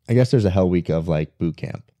 I guess there's a Hell Week of like boot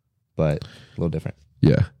camp, but a little different.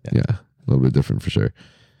 Yeah. A little bit different for sure.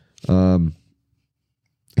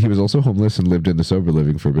 He was also homeless and lived in the sober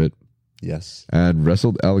living for a bit. Yes. And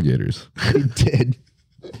wrestled alligators. He did.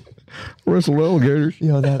 Wrestled alligators.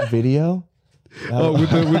 Yo, that video. Oh, with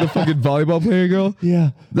the fucking volleyball player girl?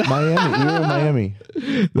 Yeah. Miami. We were in Miami.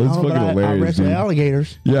 That's fucking hilarious. I wrestled dude.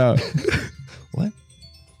 alligators. Yeah. What?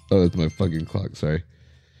 Oh, that's my fucking clock. Sorry.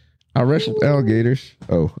 I wrestled alligators.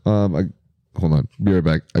 Oh, hold on. Be right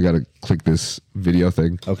back. I gotta click this video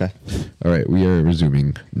thing. Okay. All right, we are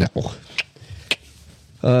resuming now.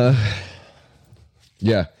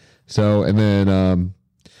 Yeah. So, and then,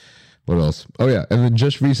 what else? Oh yeah, and then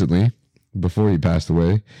just recently, before he passed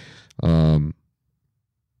away,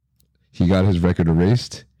 he got his record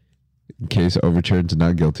erased, case overturned to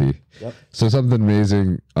not guilty. Yep. So something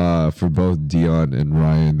amazing for both Dion and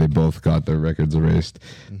Ryan. They both got their records erased.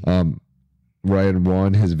 Ryan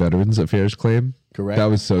won his Veterans Affairs claim. Correct. That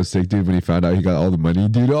was so sick, dude. When he found out he got all the money,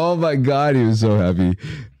 dude. Oh my god, he was so happy.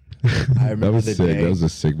 I remember that was the sick. day. That was a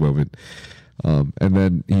sick moment. And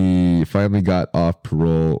then he finally got off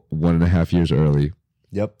parole 1.5 years early.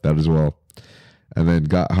 Yep. That as well. And then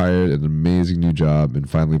got hired an amazing new job and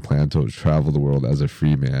finally planned to travel the world as a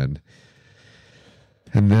free man.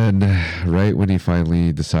 And then right when he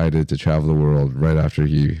finally decided to travel the world, right after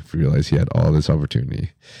he realized he had all this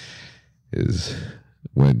opportunity, is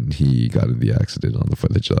when he got in the accident on the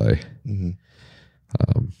 4th of July.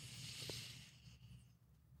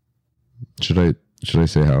 Should I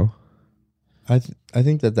say how? I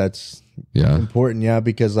think that's Yeah. important. Yeah.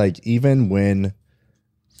 Because like even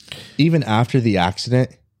after the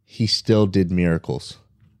accident, he still did miracles.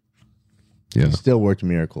 Yeah. He still worked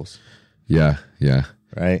miracles. Yeah. Yeah.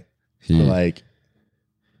 Right. He So like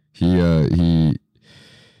he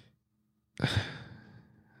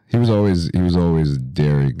was always a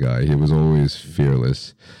daring guy. He was always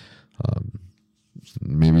fearless.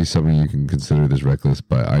 Maybe something you can consider this reckless,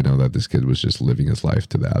 but I know that this kid was just living his life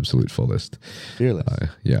to the absolute fullest. fearless.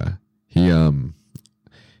 Yeah. He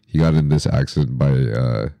got in this accident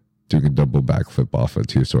by doing a double backflip off a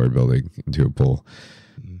 2-story building into a pool.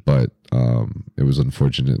 But it was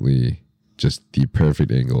unfortunately just the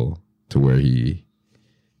perfect angle to where he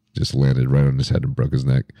just landed right on his head and broke his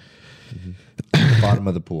neck. Bottom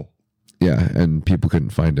of the pool. Yeah, and people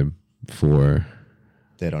couldn't find him for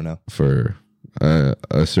They don't know.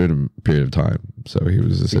 a certain period of time. So he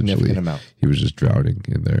was essentially Significant amount. he was just drowning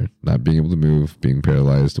in there, not being able to move, being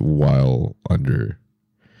paralyzed while under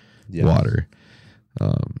Yes. water.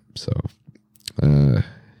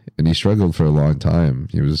 And he struggled for a long time.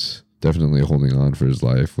 He was definitely holding on for his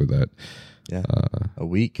life with that. Yeah. A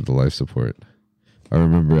week. The life support. I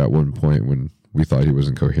remember at one point when we thought he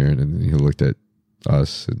wasn't coherent, and then he looked at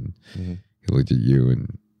us, and he looked at you,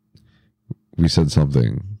 and we said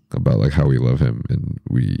something about like how we love him, and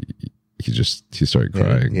he started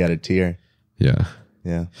crying. He had a tear. Yeah.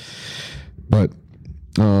 But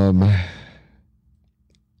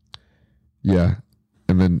yeah,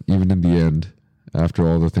 and then even in the end, after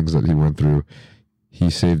all the things that he went through, he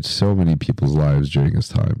saved so many people's lives during his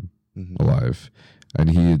time alive. And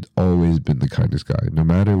he had always been the kindest guy, no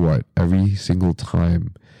matter what. Every single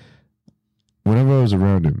time, whenever I was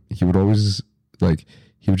around him, he would always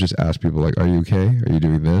he would just ask people like, "Are you okay? Are you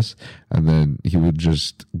doing this?" And then he would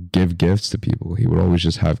just give gifts to people. He would always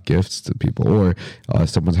just have gifts to people. Or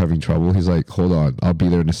someone's having trouble, he's like, "Hold on, I'll be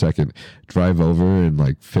there in a second." Drive over and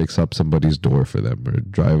like fix up somebody's door for them, or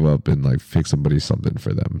drive up and like fix somebody's something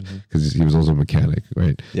for them, because he was also a mechanic,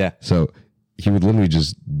 right? Yeah. So he would literally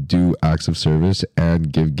just do acts of service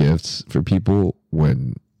and give gifts for people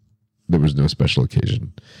when there was no special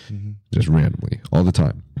occasion, just randomly, all the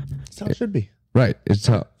time. That's how it should be. Right. It's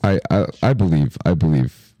how I believe.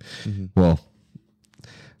 Well,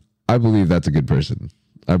 I believe that's a good person.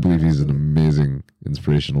 I believe he's an amazing,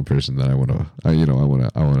 inspirational person that I want to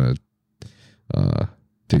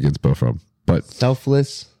take inspo from. But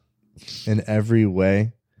selfless in every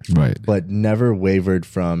way, right? But never wavered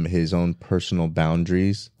from his own personal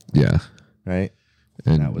boundaries. Yeah. Right.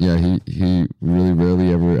 And he really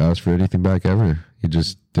rarely ever asked for anything back ever. He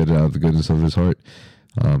just did it out of the goodness of his heart.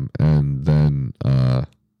 And then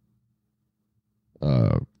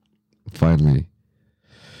finally,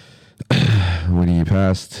 when he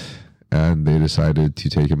passed and they decided to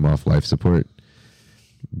take him off life support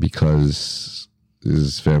because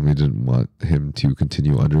his family didn't want him to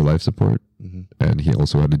continue under life support, and he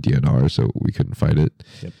also had a DNR, so we couldn't fight it.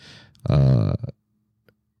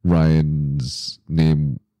 Ryan's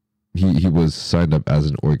name, he was signed up as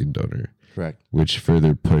an organ donor. Correct. Which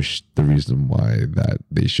further pushed the reason why that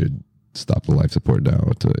they should stop the life support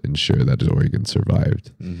now to ensure that his organ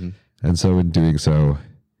survived. And so in doing so,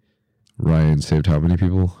 Ryan saved how many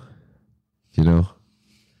people? You know?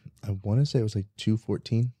 I want to say it was like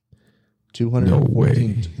 214. 214. No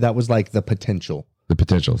way. That was like the potential. That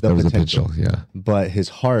was the potential, yeah. But his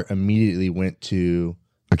heart immediately went to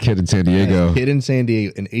a kid in San Diego. An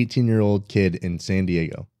 18-year-old kid in San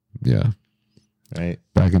Diego. Yeah. Right.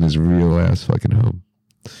 Back in his real ass fucking home.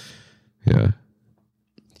 Yeah.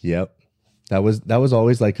 Yep. That was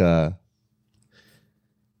always like it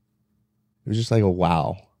was just like a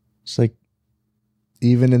wow. It's like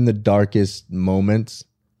even in the darkest moments,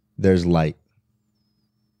 there's light.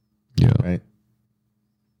 Yeah. Right.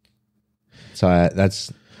 So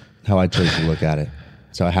that's how I chose to look at it.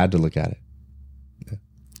 So I had to look at it.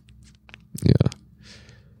 Yeah.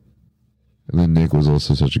 And then Nick was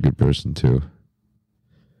also such a good person too.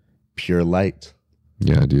 Pure light.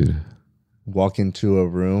 Yeah, dude. Walk into a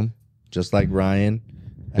room just like Ryan.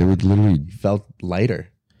 It would literally felt lighter.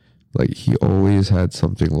 Like he always had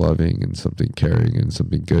something loving and something caring and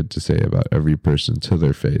something good to say about every person to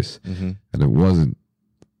their face. And it was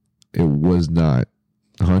not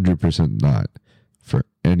 100% not for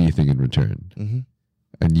anything in return.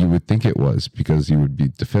 And you would think it was, because you would be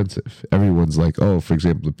defensive. Everyone's like, oh, for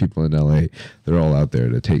example, the people in LA, they're all out there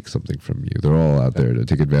to take something from you. They're all out there to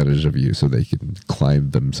take advantage of you so they can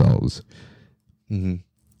climb themselves. And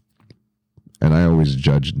I always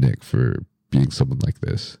judged Nick for being someone like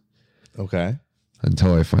this. Okay.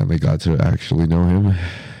 Until I finally got to actually know him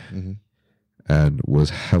and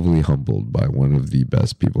was heavily humbled by one of the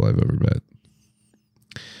best people I've ever met.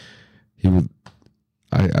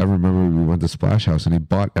 I remember we went to Splash House and he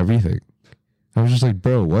bought everything. I was just like,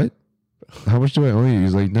 bro, what? How much do I owe you?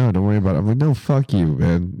 He's like, no, don't worry about it. I'm like, no, fuck you,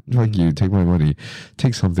 man. Fuck you. Take my money.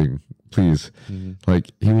 Take something, please.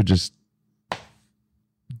 Like, he would just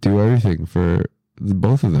do everything for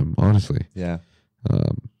both of them, honestly. Yeah.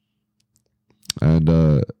 And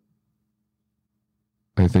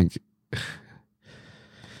I think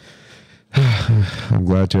I'm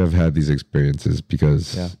glad to have had these experiences,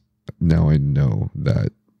 because now I know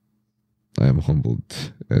that I am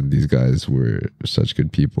humbled, and these guys were such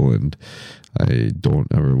good people, and I don't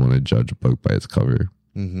ever want to judge a book by its cover.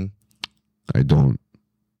 I don't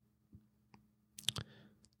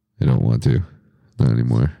want to, not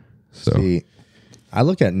anymore. So see, I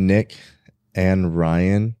look at Nick and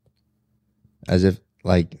Ryan as if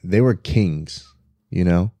like they were kings, you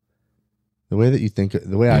know? The way that you think,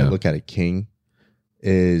 the way I look at a king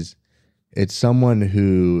is it's someone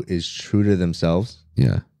who is true to themselves.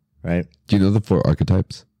 Yeah. Right? Do you know the 4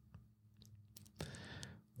 archetypes?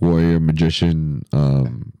 Warrior, magician,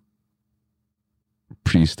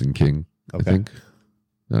 priest, and king. Okay. I think.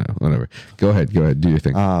 I don't know, whatever. Go ahead. Do your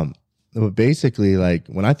thing. But basically, like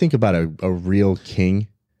when I think about a real king,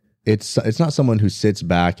 it's not someone who sits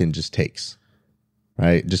back and just takes,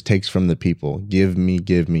 right? Just takes from the people. Give me,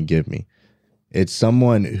 give me, give me. It's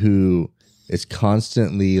someone who is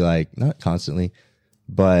constantly, like, not constantly,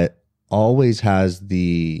 but always has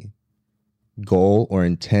the goal or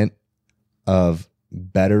intent of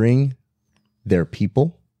bettering their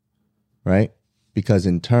people, right? Because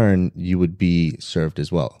in turn, you would be served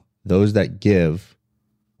as well. Those that give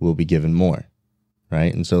will be given more,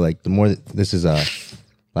 right? And so, like, the more this is a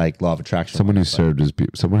like law of attraction. Someone who served is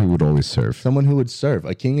someone who would always serve. Someone who would serve.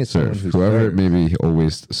 A king is someone who whoever serves. maybe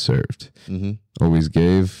always served, always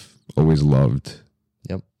gave, always loved.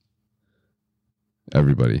 Yep.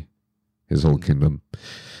 Everybody, his whole kingdom.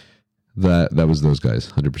 That was those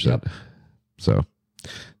guys, 100%. Yep. So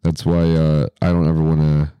that's why I don't ever want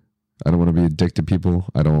to. I don't want to be a dick to people.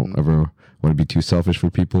 I don't ever want to be too selfish for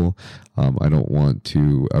people. I don't want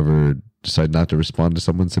to ever decide not to respond to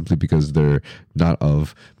someone simply because they're not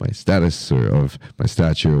of my status or of my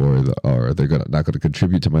stature, or they're not going to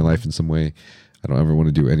contribute to my life in some way. I don't ever want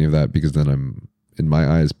to do any of that, because then I'm, in my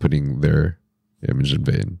eyes, putting their image in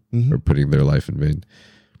vain or putting their life in vain.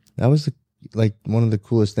 That was like one of the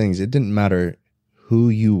coolest things. It didn't matter who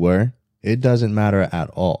you were. It doesn't matter at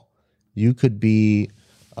all. You could be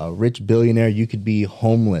a rich billionaire. You could be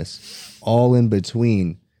homeless. All in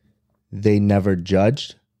between. They never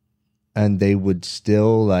judged, and they would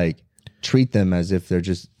still like treat them as if they're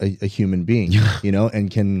just a human being, you know,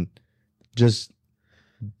 and can just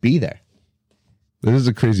be there. This is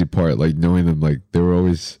a crazy part. Like, knowing them, like they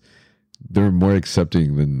were more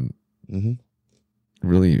accepting than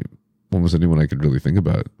really almost anyone I could really think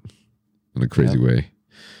about in a crazy way.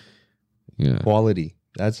 Yeah. Quality.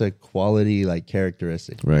 That's a quality, like,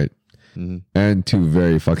 characteristic. Right. And two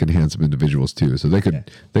very fucking handsome individuals too. So they could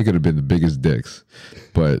have been the biggest dicks,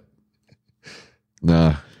 but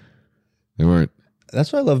nah, they weren't.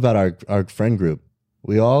 That's what I love about our friend group.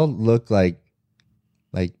 We all look like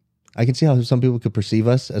I can see how some people could perceive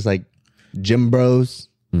us as like gym bros,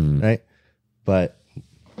 right? But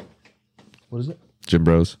what is it? Gym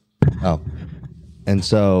bros. Oh, and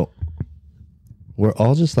so we're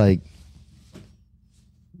all just like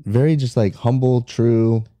very just like humble,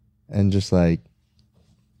 true, and just like,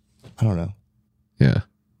 I don't know. Yeah.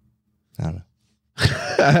 I don't know.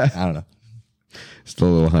 I don't know. Still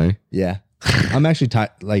a little high. Yeah. I'm actually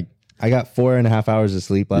tired. Like, I got 4.5 hours of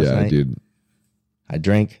sleep last night. Yeah, dude. I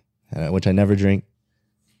drank, which I never drink.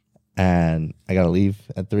 And I got to leave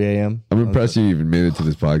at 3 a.m. I'm impressed you even made it to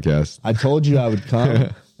this podcast. I told you I would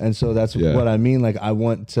come. And so that's what I mean. Like, I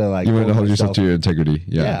want to, like, you want to hold yourself to your integrity.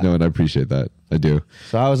 Yeah. No, and I appreciate that. I do.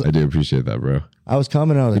 So I do appreciate that, bro. I was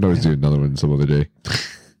coming. I was we can always do another one some other day. I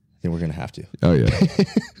think we're going to have to. Oh, yeah.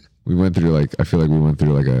 We went through I feel like we went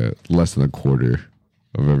through like a less than a quarter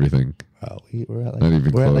of everything. Oh, we're at like, not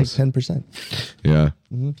even close. At like 10%. Yeah.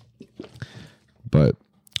 But,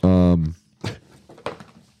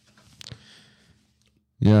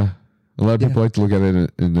 yeah, a lot of people like to look at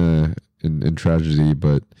it in tragedy,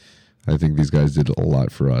 but I think these guys did a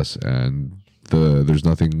lot for us, and there's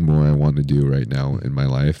nothing more I want to do right now in my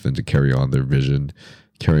life than to carry on their vision,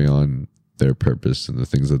 carry on their purpose, and the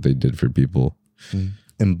things that they did for people.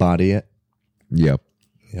 Embody it. Yep.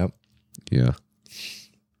 Yeah. You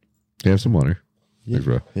have some water. Yeah.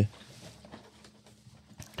 Thanks,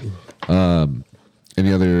 bro.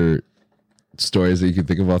 Any other stories that you can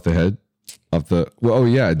think of off the head? Oh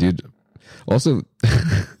yeah, dude. Also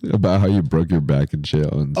about how you broke your back and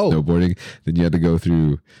shit on snowboarding. Then you had to go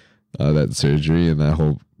through that surgery and that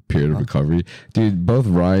whole period of recovery. Dude, both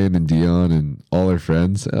Ryan and Dion and all our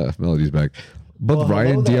friends, Melody's back. Both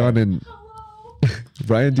Ryan, Dion, and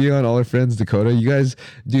Ryan, Dion, all our friends, Dakota, you guys,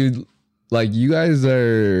 dude, like, you guys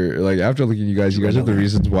are, like, after looking at you guys are the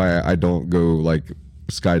reasons why I don't go, like,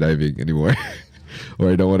 skydiving anymore. Or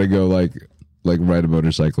I don't want to go, like ride a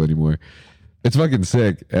motorcycle anymore. It's fucking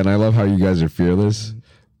sick, and I love how you guys are fearless,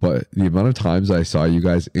 but the amount of times I saw you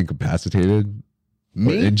guys incapacitated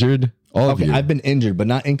or injured, all of you. I've been injured, but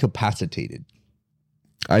not incapacitated.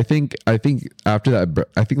 I think after that,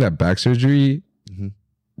 I think that back surgery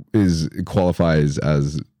qualifies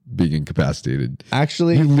as being incapacitated.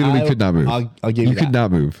 Actually, you literally could not move. I'll give you that. could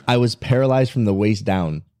not move. I was paralyzed from the waist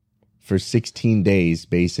down for 16 days,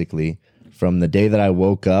 basically, from the day that I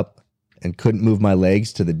woke up and couldn't move my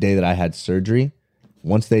legs to the day that I had surgery.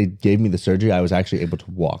 Once they gave me the surgery, I was actually able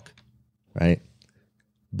to walk, right?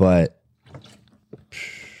 But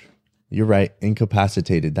you're right,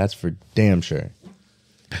 incapacitated. That's for damn sure.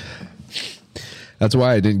 That's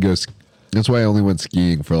why I didn't go. That's why I only went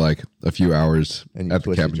skiing for like a few hours And you at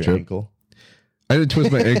the camping your trip. ankle. I didn't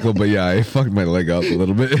twist my ankle, but yeah, I fucked my leg up a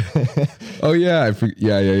little bit. Oh yeah,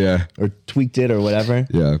 yeah. Or tweaked it or whatever.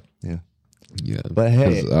 Yeah. Yeah. But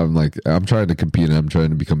hey, I'm trying to compete and I'm trying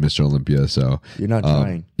to become Mr. Olympia. So you're not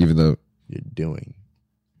trying. Even though you're doing.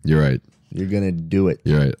 You're right. You're going to do it.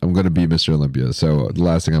 You're right. I'm going to be Mr. Olympia. So the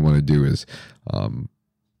last thing I want to do is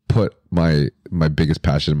put my biggest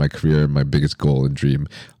passion in my career and my biggest goal and dream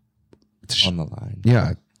on the line.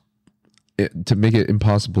 Yeah. To make it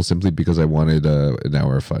impossible simply because I wanted an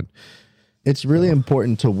hour of fun. It's really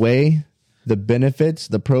important to weigh the benefits,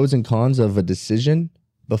 the pros and cons of a decision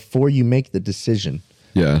before you make the decision.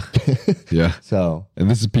 Yeah. Yeah. So, and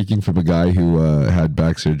this is speaking from a guy who had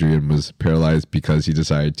back surgery and was paralyzed because he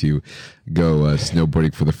decided to go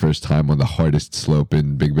snowboarding for the first time on the hardest slope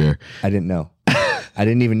in Big Bear. I didn't know. I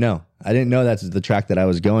didn't even know. I didn't know that's the track that I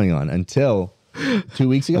was going on until 2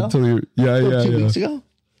 weeks ago. Two weeks ago.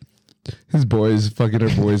 His boys, fucking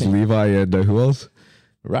our boys, Levi and who else?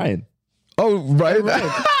 Ryan. Oh, Ryan.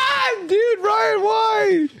 Dude, Ryan,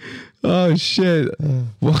 why? Oh, shit.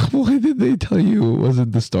 Why did they tell you it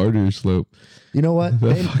wasn't the starter slope? You know what?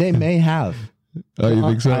 They may have. Oh, you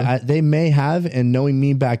think so? They may have. And knowing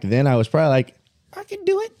me back then, I was probably like, I can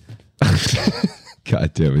do it.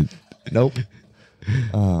 God damn it. Nope.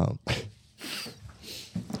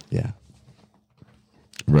 Yeah.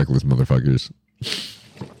 Reckless motherfuckers.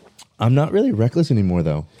 I'm not really reckless anymore,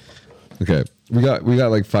 though. Okay. We got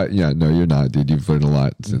like 5. Yeah, no, you're not, dude. You've learned a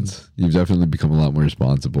lot since. You've definitely become a lot more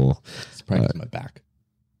responsible. It's practice my back.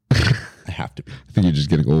 I have to be. I think you're just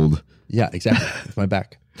getting old. Yeah, exactly. It's my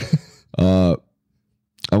back. I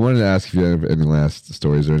wanted to ask if you have any last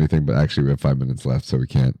stories or anything, but actually we have 5 minutes left, so we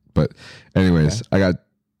can't. But anyways, okay.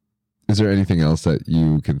 Is there anything else that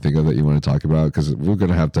you can think of that you want to talk about? Because we're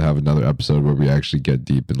going to have another episode where we actually get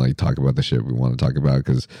deep and like talk about the shit we want to talk about.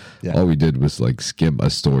 Because all we did was like skim a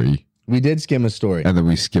story. We did skim a story. And then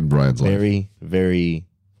we skimmed Ryan's life. Very, very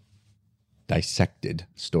dissected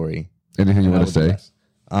story. Anything you want to say?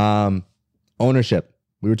 Ownership.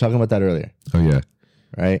 We were talking about that earlier. Oh, yeah.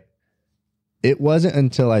 Right? It wasn't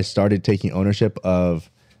until I started taking ownership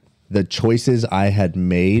of the choices I had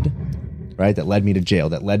made, right, that led me to jail,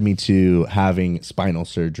 that led me to having spinal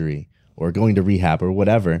surgery or going to rehab or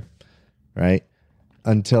whatever, right?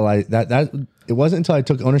 Until it wasn't until I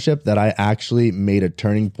took ownership that I actually made a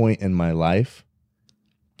turning point in my life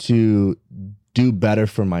to do better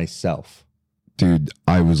for myself. Dude,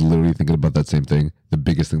 I was literally thinking about that same thing. The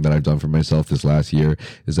biggest thing that I've done for myself this last year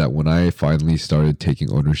is that when I finally started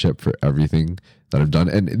taking ownership for everything that I've done,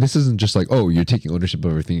 and this isn't just like, oh, you're taking ownership of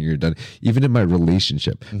everything you've done. Even in my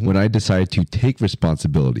relationship, when I decided to take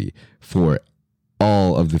responsibility for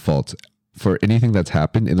all of the faults, for anything that's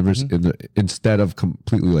happened instead of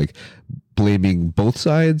completely like blaming both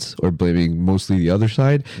sides or blaming mostly the other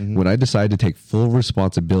side, when I decided to take full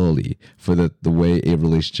responsibility for the way a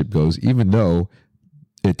relationship goes, even though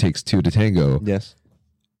it takes two to tango. Yes.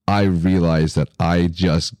 I realized that I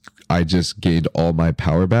just gained all my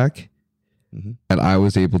power back, and I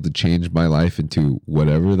was able to change my life into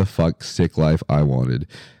whatever the fuck sick life I wanted.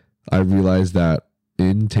 I realized that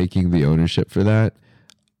in taking the ownership for that,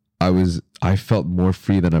 I felt more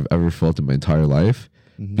free than I've ever felt in my entire life.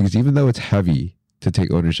 Because even though it's heavy to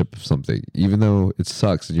take ownership of something, even though it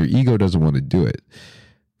sucks and your ego doesn't want to do it,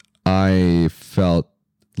 I felt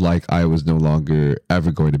like I was no longer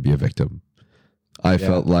ever going to be a victim. I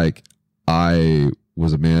felt like I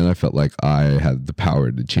was a man. I felt like I had the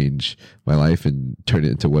power to change my life and turn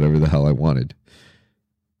it into whatever the hell I wanted.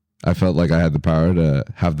 I felt like I had the power to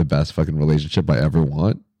have the best fucking relationship I ever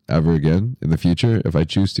want ever again in the future if I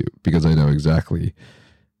choose to, because I know exactly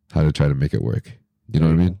how to try to make it work. You know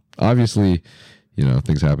what I mean? Obviously,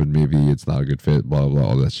 things happen. Maybe it's not a good fit, blah, blah,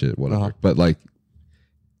 all that shit, whatever. But like,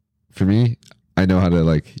 for me, I know how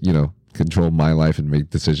to control my life and make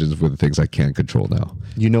decisions with the things I can't control now.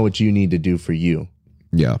 You know what you need to do for you.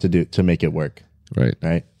 Yeah. To make it work. Right.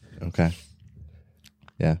 Right. Okay.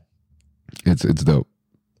 Yeah. It's dope.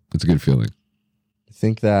 It's a good feeling. I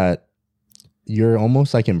think that you're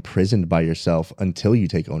almost like imprisoned by yourself until you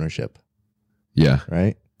take ownership. Yeah.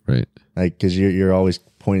 Right. Right. Like, because you're always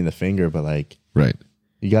pointing the finger, but like, right.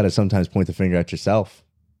 You got to sometimes point the finger at yourself.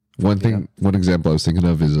 One example I was thinking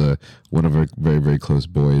of is one of our very, very close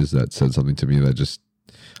boys that said something to me that just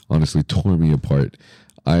honestly tore me apart.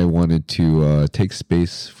 I wanted to take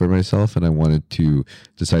space for myself, and I wanted to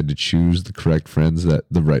decide to choose the correct friends, the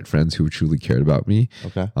right friends who truly cared about me.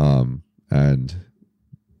 Okay. And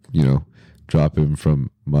drop him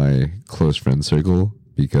from my close friend circle,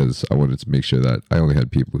 because I wanted to make sure that I only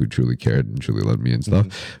had people who truly cared and truly loved me and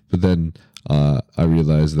stuff. But then I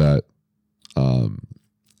realized that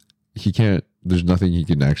he can't there's nothing he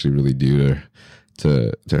can actually really do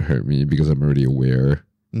to hurt me because I'm already aware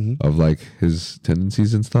of like his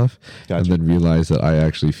tendencies and stuff. Gotcha. And then realize that I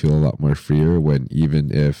actually feel a lot more freer when,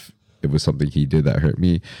 even if it was something he did that hurt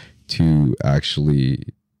me, to actually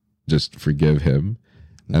just forgive him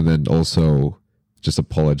and then also just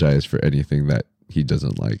apologize for anything that he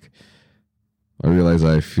doesn't like. I realize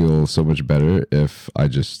I feel so much better if I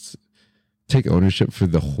just take ownership for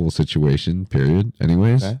the whole situation, period,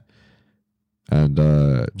 anyways. Okay. And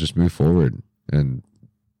just move forward and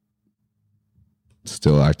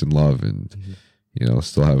still act in love and, you know,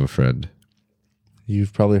 still have a friend.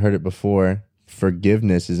 You've probably heard it before.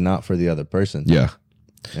 Forgiveness is not for the other person. Yeah.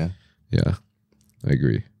 Yeah. Yeah. I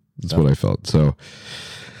agree. That's what I felt. So,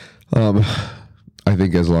 I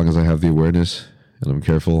think as long as I have the awareness and I'm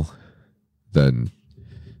careful, then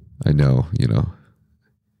I know, you know.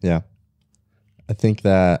 Yeah. I think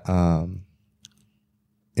that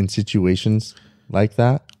in situations like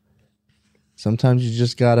that, sometimes you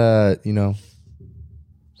just gotta, you know,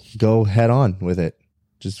 go head on with it.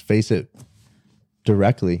 Just face it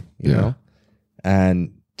directly, you know?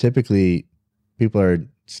 And typically people are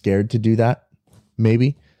scared to do that,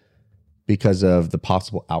 maybe because of the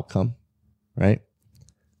possible outcome, right?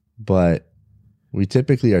 But we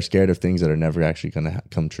typically are scared of things that are never actually going to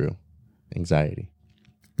come true. Anxiety.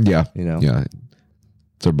 Yeah. You know? Yeah.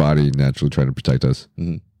 It's our body naturally trying to protect us.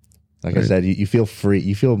 Like I said, you feel free.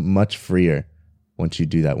 You feel much freer once you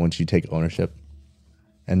do that, once you take ownership.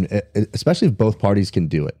 And especially if both parties can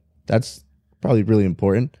do it. That's probably really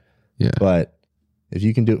important. Yeah. But if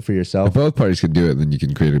you can do it for yourself. If both parties can do it, then you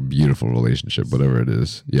can create a beautiful relationship, whatever it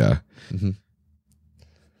is. Yeah.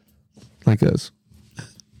 Like us.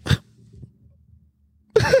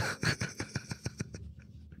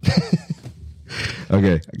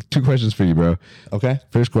 Okay, 2 questions for you, bro. Okay.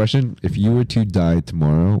 First question, if you were to die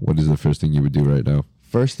tomorrow, what is the first thing you would do right now?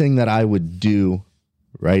 First thing that I would do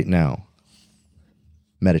right now,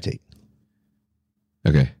 meditate.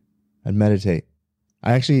 Okay. I'd meditate.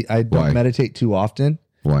 I don't Why? meditate too often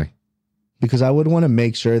Why? because I would want to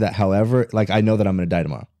make sure that however, like I know that I'm going to die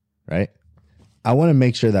tomorrow, right? I want to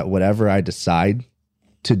make sure that whatever I decide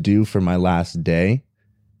to do for my last day,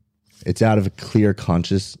 it's out of a clear,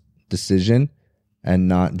 conscious decision and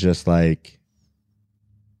not just like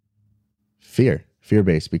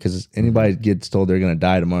fear-based, because anybody gets told they're going to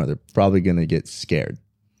die tomorrow, they're probably going to get scared,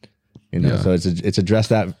 you know? Yeah. So it's address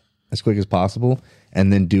that as quick as possible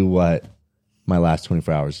and then do what my last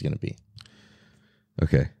 24 hours is going to be.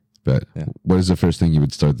 Okay, but Yeah. what is the first thing you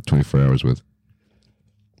would start the 24 hours with?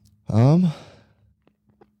 I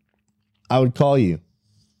would call you.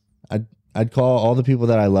 I'd call all the people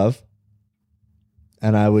that I love,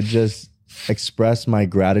 and I would just express my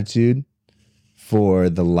gratitude for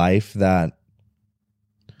the life that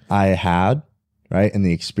I had, right? And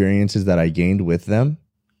the experiences that I gained with them,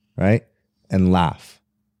 right? And laugh.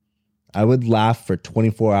 I would laugh for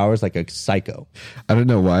 24 hours like a psycho. I don't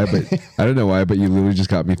know why, but you literally just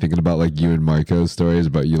got me thinking about like you and Marco's stories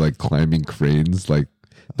about you like climbing cranes like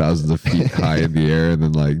thousands of feet high in the air and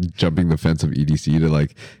then like jumping the fence of EDC to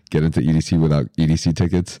like get into EDC without EDC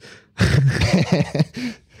tickets.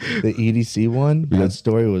 The EDC one, that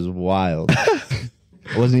story was wild.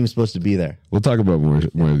 I wasn't even supposed to be there. We'll talk about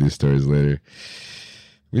more of these stories later.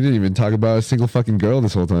 We didn't even talk about a single fucking girl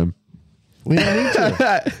this whole time. We don't need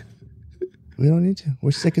to. We don't need to.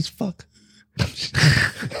 We're sick as fuck.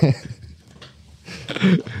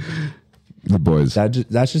 The boys.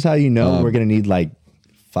 That's just how you know we're going to need like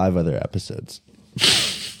 5 other episodes.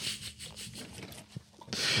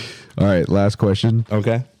 All right, last question.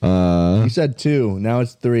 Okay. You said 2. Now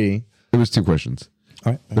it's 3. It was 2 questions.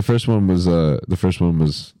 All right. The first one was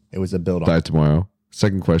It was a build die on. tomorrow.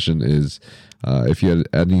 Second question is if you had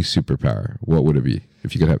any superpower, what would it be?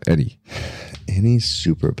 If you could have any. Any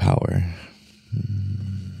superpower.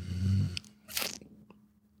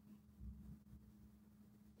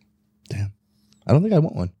 Damn. I don't think I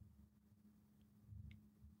want one.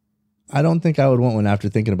 I don't think I would want one after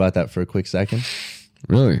thinking about that for a quick second.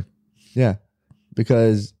 Really? Yeah.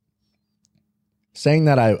 Because saying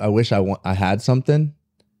that I wish I had something,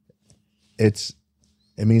 it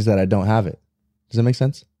means that I don't have it. Does that make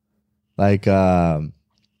sense? Like the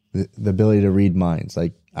ability to read minds.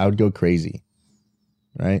 Like I would go crazy,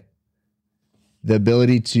 right? The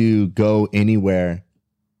ability to go anywhere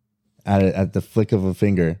at the flick of a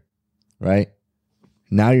finger, right?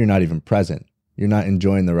 Now you're not even present. You're not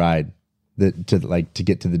enjoying the ride to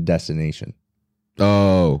get to the destination.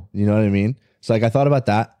 Oh. You know what I mean? So like I thought about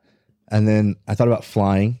that, and then I thought about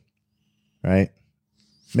flying, right?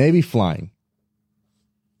 Maybe flying.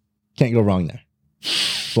 Can't go wrong there.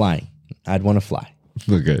 Flying. I'd want to fly.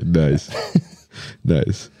 Okay, nice.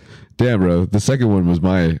 Nice. Damn, bro. The second one was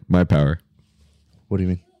my power. What do you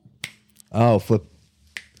mean? Oh, flip.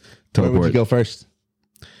 Where Teleport. would you go first?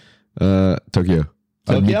 Tokyo.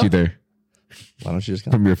 I'll meet you there Why don't you just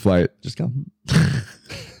come? from your flight. Just come. I'm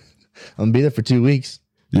gonna be there for 2 weeks.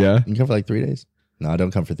 Yeah. You can come for like 3 days. No,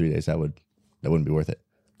 don't come for 3 days. That wouldn't be worth it.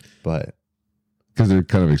 But Because they're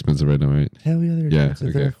kind of expensive right now, right? hell yeah, they're Yeah, expensive.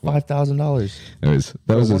 okay, They're well. $5,000. Anyways,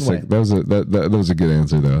 that was one way. that was a good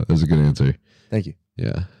answer though. That was a good answer. Thank you.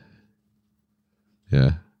 Yeah. Yeah.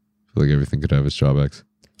 I feel like everything could have its drawbacks.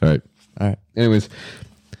 All right. All right. Anyways,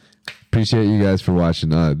 appreciate you guys for watching.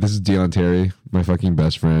 This is Dion Terry, my fucking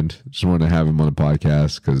best friend. Just wanted to have him on a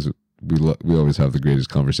podcast because we always have the greatest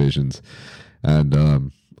conversations. And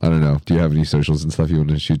I don't know. Do you have any socials and stuff you want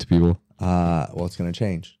to shoot to people? Well, it's gonna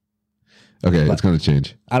change. Okay, But- it's going to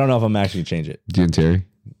change. I don't know if I'm actually change it. Dion Terry?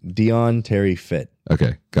 Dion Terry Fit.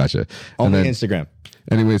 Okay, gotcha. Only And then- Instagram.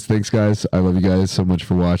 Anyways, thanks guys. I love you guys so much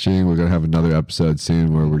for watching. We're gonna have another episode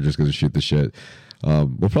soon where we're just gonna shoot the shit.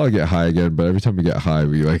 We'll probably get high again, but every time we get high,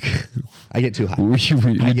 we like I get too high. we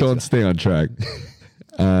get don't too stay on track.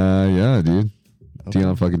 Yeah, dude. Okay.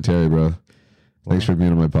 Dion fucking Terry, bro. Thanks for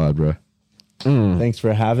being on my pod, bro. Thanks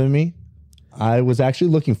for having me. I was actually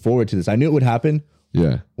looking forward to this. I knew it would happen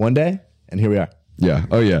Yeah, one day, and here we are. yeah.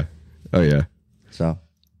 Oh yeah, oh yeah. So,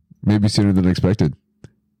 Maybe sooner than expected.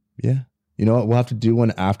 yeah. You know what? We'll have to do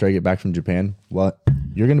one after I get back from Japan. Well,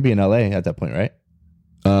 you're going to be in LA at that point, right?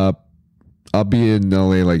 I'll be in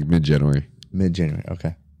LA like mid-January. Mid-January.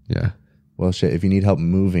 Okay. Yeah. Well, shit. If you need help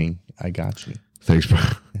moving, I got you. Thanks, bro.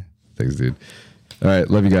 Thanks, dude. All right,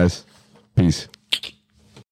 love you guys. Peace.